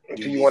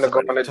 Do you want to go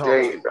on a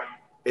date?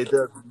 It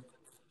doesn't.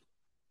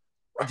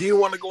 Do you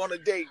want to go on a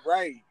date?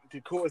 Right.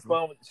 To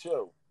correspond with the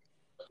show.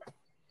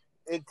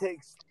 It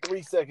takes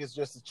 3 seconds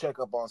just to check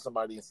up on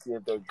somebody and see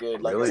if they're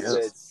good. Like I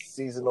said,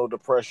 seasonal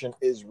depression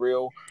is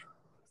real.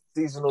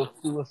 Seasonal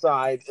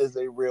suicide is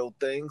a real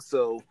thing.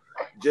 So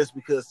just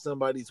because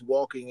somebody's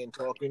walking and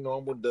talking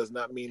normal does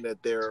not mean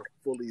that they're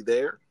fully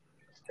there.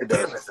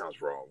 Damn, that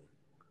sounds wrong.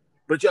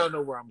 But y'all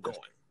know where I'm going.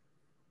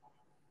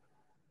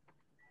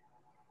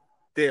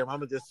 Damn, I'm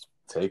going to just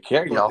take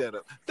care, y'all. that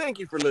up. Thank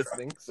you for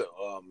listening. So,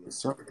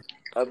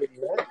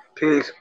 Peace.